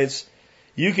 guys,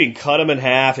 you can cut them in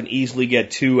half and easily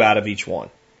get 2 out of each one.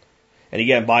 And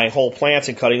again, buying whole plants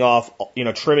and cutting off,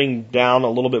 trimming down a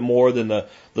little bit more than the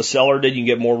seller did, you can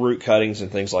get more root cuttings and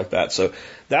things like that. So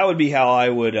that would be how I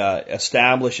would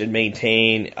establish and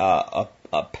maintain a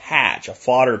patch, a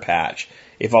fodder patch,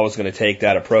 if I was going to take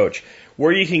that approach.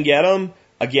 Where you can get them,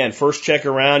 again, first check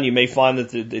around. You may find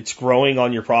that it's growing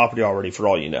on your property already, for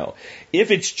all you know.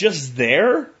 If it's just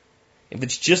there, if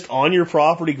it's just on your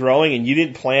property growing and you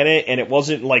didn't plant it and it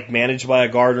wasn't like managed by a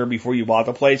gardener before you bought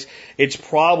the place, it's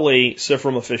probably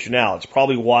Cyphrum officinale. It's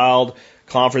probably wild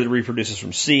comfrey that reproduces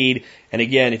from seed. And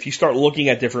again, if you start looking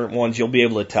at different ones, you'll be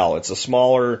able to tell. It's a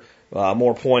smaller,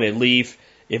 more pointed leaf.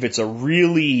 If it's a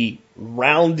really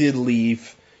rounded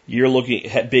leaf, you're looking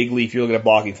at big leaf, you're looking at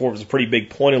balking 4. If it's a pretty big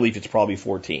pointed leaf, it's probably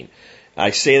 14.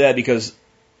 I say that because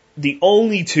the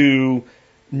only 2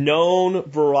 known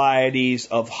varieties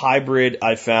of hybrid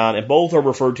I found, and both are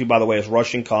referred to, by the way, as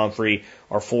Russian comfrey,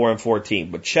 are 4 and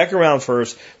 14. But check around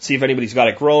first, see if anybody's got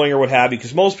it growing or what have you,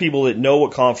 because most people that know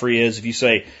what comfrey is, if you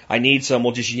say, I need some,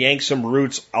 will just yank some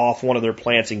roots off one of their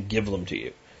plants and give them to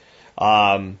you.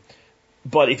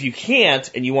 But if you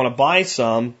can't, and you want to buy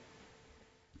some,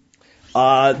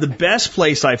 the best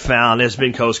place I've found has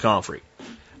been Coast Comfrey.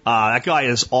 That guy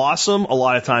is awesome. A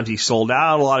lot of times he's sold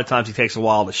out. A lot of times he takes a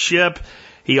while to ship.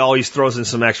 He always throws in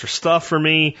some extra stuff for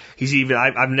me.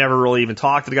 I've never really even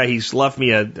talked to the guy. He's left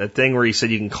me a thing where he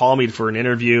said you can call me for an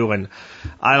interview, and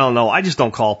I don't know. I just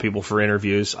don't call people for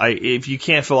interviews. If you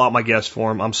can't fill out my guest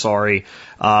form, I'm sorry.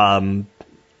 But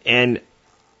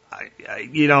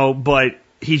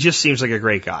he just seems like a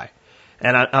great guy.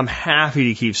 And I'm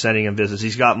happy to keep sending him visits.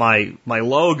 He's got my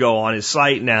logo on his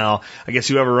site now. I guess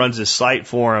whoever runs his site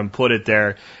for him put it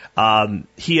there.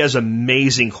 He has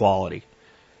amazing quality.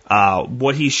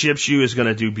 What he ships you is going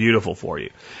to do beautiful for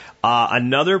you.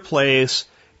 Another place,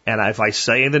 and if I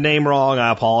say the name wrong,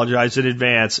 I apologize in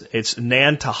advance. It's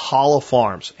Nantahala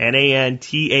Farms,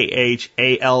 Nantahala,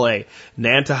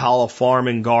 Nantahala Farm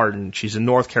and Garden. She's in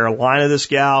North Carolina, this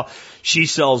gal. She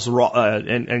sells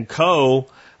and Co.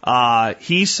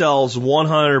 He sells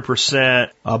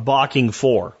 100% Bocking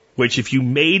 4, which if you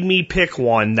made me pick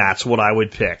one, that's what I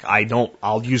would pick.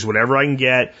 I'll use whatever I can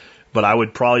get, but I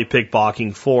would probably pick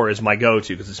Bocking 4 as my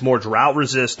go-to because it's more drought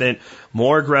resistant,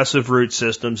 more aggressive root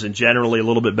systems, and generally a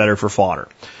little bit better for fodder.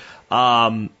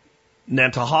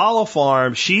 Nantahala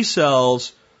Farm, she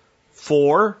sells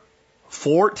 4,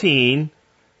 14,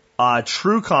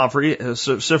 true comfrey,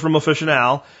 Cyphrum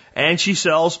officinale, and she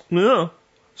sells,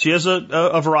 she has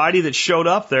a variety that showed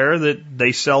up there that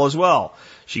they sell as well.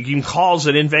 She even calls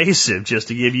it invasive, just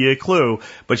to give you a clue,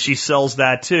 but she sells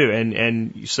that too.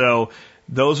 And so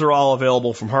those are all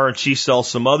available from her, and she sells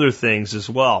some other things as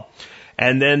well.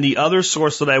 And then the other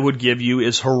source that I would give you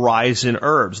is Horizon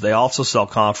Herbs. They also sell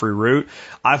comfrey root.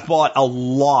 I've bought a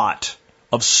lot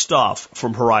of stuff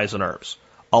from Horizon Herbs.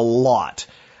 A lot.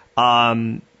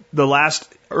 The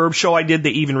last herb show I did, they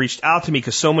even reached out to me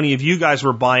because so many of you guys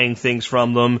were buying things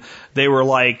from them. They were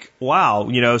like, wow,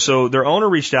 so their owner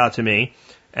reached out to me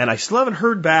and I still haven't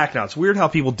heard back now. It's weird how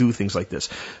people do things like this.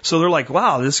 So they're like,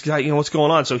 wow, this guy, what's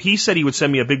going on? So he said he would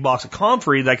send me a big box of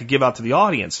comfrey that I could give out to the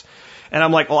audience. And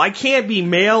I'm like, well, I can't be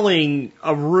mailing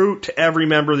a root to every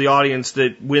member of the audience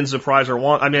that wins the prize or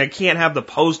wants. I mean, I can't have the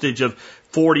postage of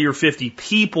 40 or 50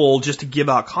 people just to give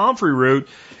out comfrey root.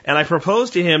 And I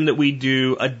proposed to him that we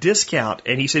do a discount,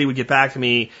 and he said he would get back to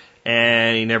me,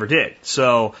 and he never did.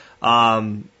 So,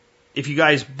 if you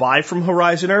guys buy from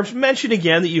Horizon Herbs, mention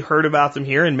again that you heard about them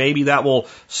here, and maybe that will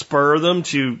spur them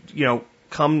to,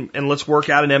 come and let's work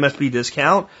out an MSB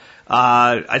discount.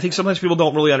 I think sometimes people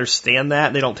don't really understand that,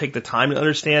 and they don't take the time to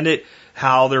understand it,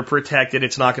 how they're protected,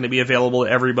 it's not going to be available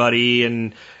to everybody,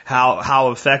 and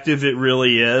how effective it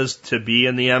really is to be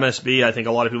in the MSB. I think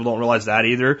a lot of people don't realize that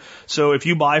either. So if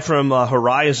you buy from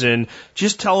Horizon,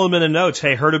 just tell them in the notes,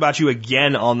 hey, heard about you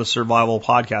again on the Survival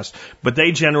Podcast. But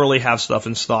they generally have stuff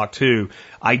in stock too.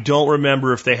 I don't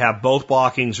remember if they have both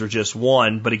Bockings or just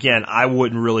one, but again, I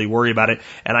wouldn't really worry about it.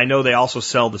 And I know they also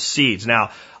sell the seeds.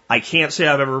 Now, I can't say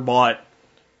I've ever bought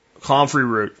comfrey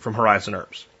root from Horizon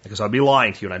Herbs because I'd be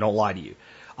lying to you, and I don't lie to you.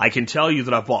 I can tell you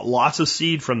that I've bought lots of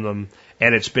seed from them,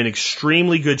 and it's been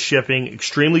extremely good shipping,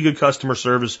 extremely good customer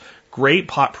service, great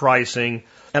pot pricing,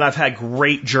 and I've had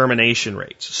great germination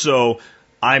rates. So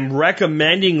I'm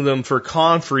recommending them for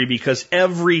comfrey because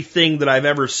everything that I've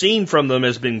ever seen from them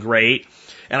has been great.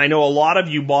 And I know a lot of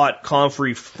you bought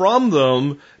comfrey from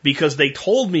them because they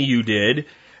told me you did.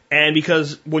 And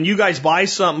because when you guys buy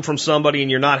something from somebody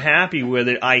and you're not happy with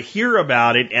it, I hear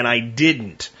about it and I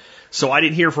didn't. So I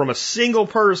didn't hear from a single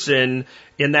person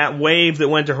in that wave that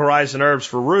went to Horizon Herbs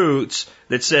for roots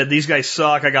that said, these guys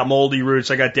suck, I got moldy roots,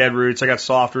 I got dead roots, I got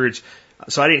soft roots.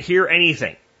 So I didn't hear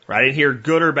anything. Right? I didn't hear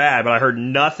good or bad, but I heard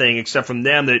nothing except from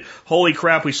them that, holy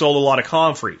crap, we sold a lot of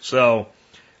comfrey. So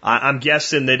I'm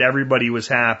guessing that everybody was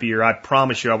happy, or I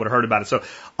promise you I would have heard about it. So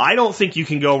I don't think you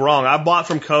can go wrong. I bought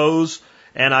from Co's.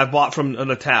 And I bought from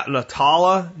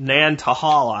Nantahala,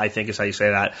 I think is how you say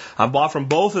that. I bought from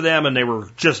both of them, and they were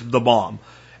just the bomb.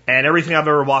 And everything I've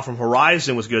ever bought from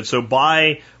Horizon was good. So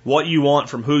buy what you want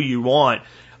from who you want.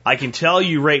 I can tell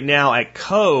you right now at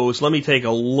Co's, let me take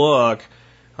a look.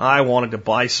 I wanted to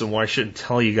buy some more. I shouldn't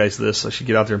tell you guys this. I should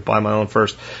get out there and buy my own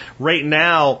first. Right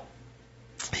now,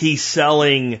 he's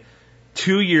selling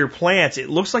 2-year plants. It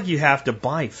looks like you have to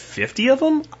buy 50 of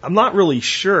them. I'm not really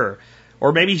sure.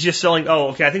 Or maybe he's just selling,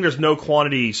 I think there's no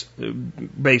quantities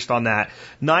based on that.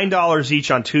 $9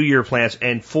 each on 2-year plants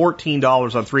and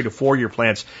 $14 on 3 to 4-year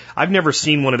plants. I've never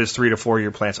seen one of his 3 to 4-year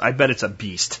plants. I bet it's a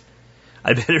beast.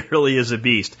 I bet it really is a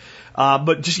beast.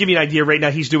 But just to give you an idea, right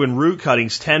now he's doing root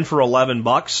cuttings, 10 for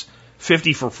 $11,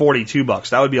 50 for $42.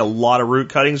 That would be a lot of root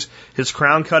cuttings. His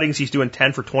crown cuttings, he's doing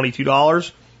 10 for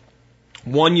 $22.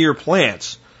 1-year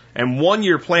plants. And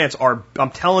 1-year plants are,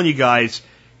 I'm telling you guys,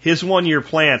 his 1-year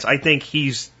plants, I think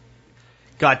he's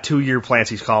got 2-year plants.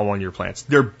 He's calling 1-year plants.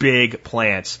 They're big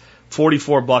plants.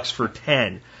 $44 for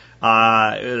 10.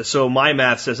 So my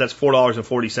math says that's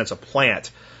 $4.40 a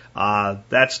plant.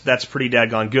 That's pretty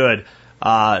daggone good.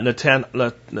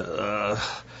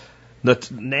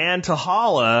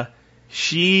 Nantahala,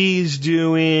 she's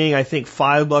doing, I think,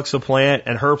 $5 a plant,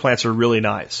 and her plants are really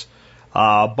nice.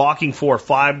 Balking for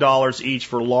 $5 each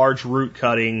for large root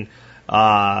cutting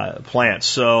plants.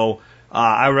 So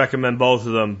I recommend both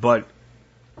of them. But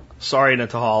sorry,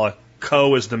 Nantahala,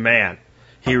 Co is the man.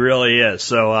 He really is.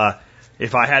 So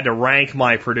if I had to rank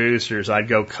my producers, I'd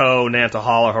go Co,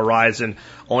 Nantahala, Horizon,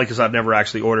 only because I've never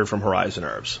actually ordered from Horizon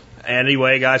Herbs.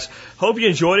 Anyway, guys, hope you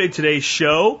enjoyed today's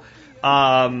show.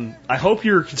 I hope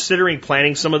you're considering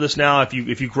planting some of this now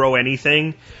if you grow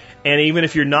anything. And even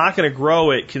if you're not going to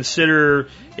grow it, consider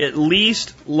at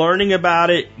least learning about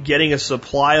it, getting a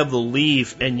supply of the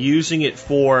leaf, and using it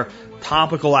for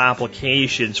topical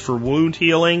applications for wound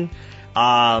healing,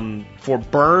 for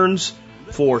burns,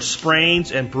 for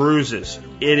sprains and bruises.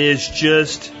 It is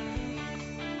just,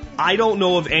 I don't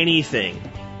know of anything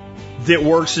that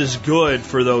works as good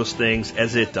for those things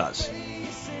as it does.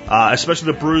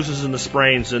 Especially the bruises and the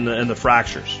sprains and the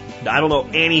fractures. I don't know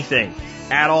anything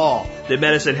at all that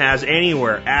medicine has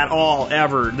anywhere at all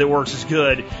ever that works as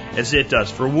good as it does.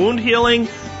 For wound healing,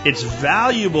 it's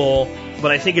valuable,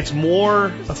 but I think it's more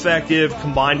effective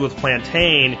combined with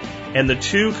plantain, and the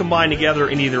two combined together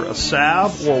in either a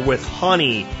salve or with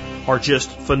honey are just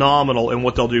phenomenal in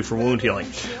what they'll do for wound healing.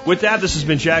 With that, this has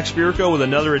been Jack Spirko with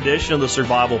another edition of the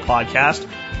Survival Podcast,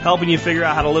 helping you figure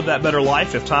out how to live that better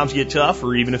life if times get tough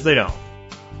or even if they don't.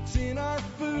 It's in our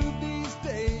food these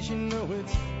days, you know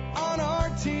it's on our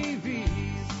TVs.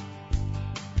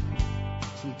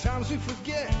 Sometimes we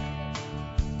forget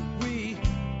we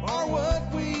are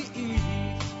what we eat.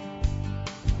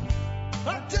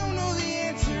 I don't know the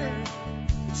answer.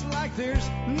 It's like there's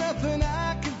nothing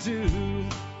I can do.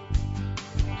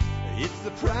 It's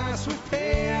the price we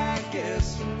pay, I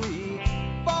guess, when we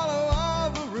follow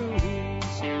all the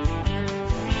rules.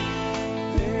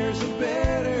 There's a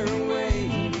better way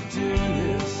to do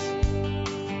this.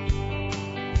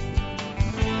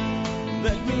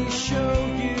 Let me show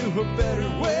you a better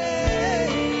way.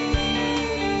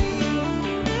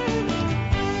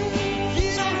 You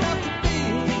don't have to be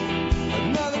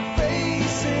another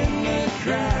face in the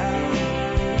crowd.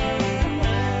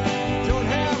 Don't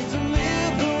have to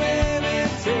live the way they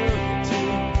tell you to.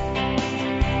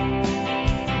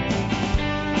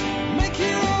 Make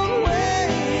your own way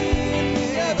and the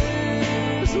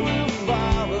others will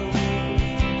follow.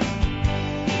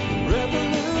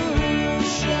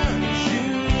 Revolution is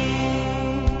you.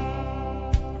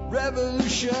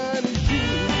 Revolution is you.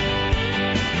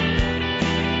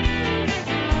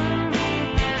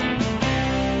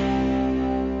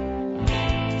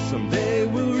 Someday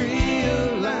we'll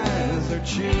realize our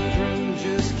children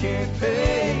just can't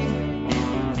pay.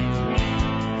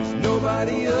 'Cause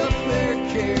nobody up there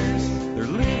cares. They're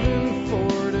living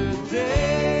for today.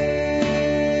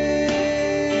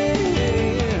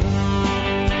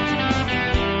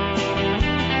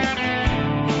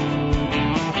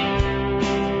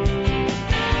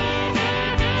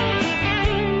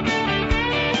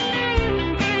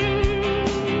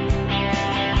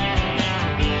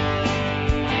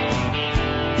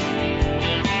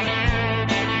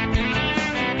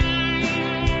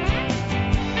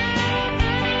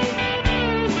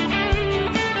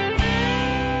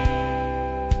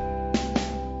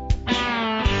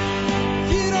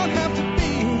 You don't have to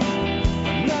be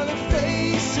another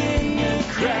face in the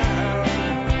crowd.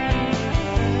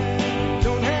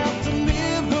 Don't have to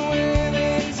live the way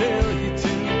they tell you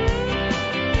to.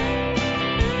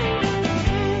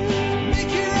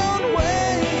 Make your own way,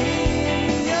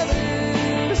 the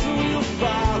others will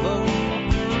follow.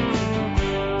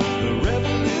 The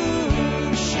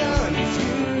revolution is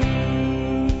you.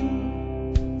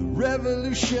 The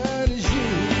revolution is you.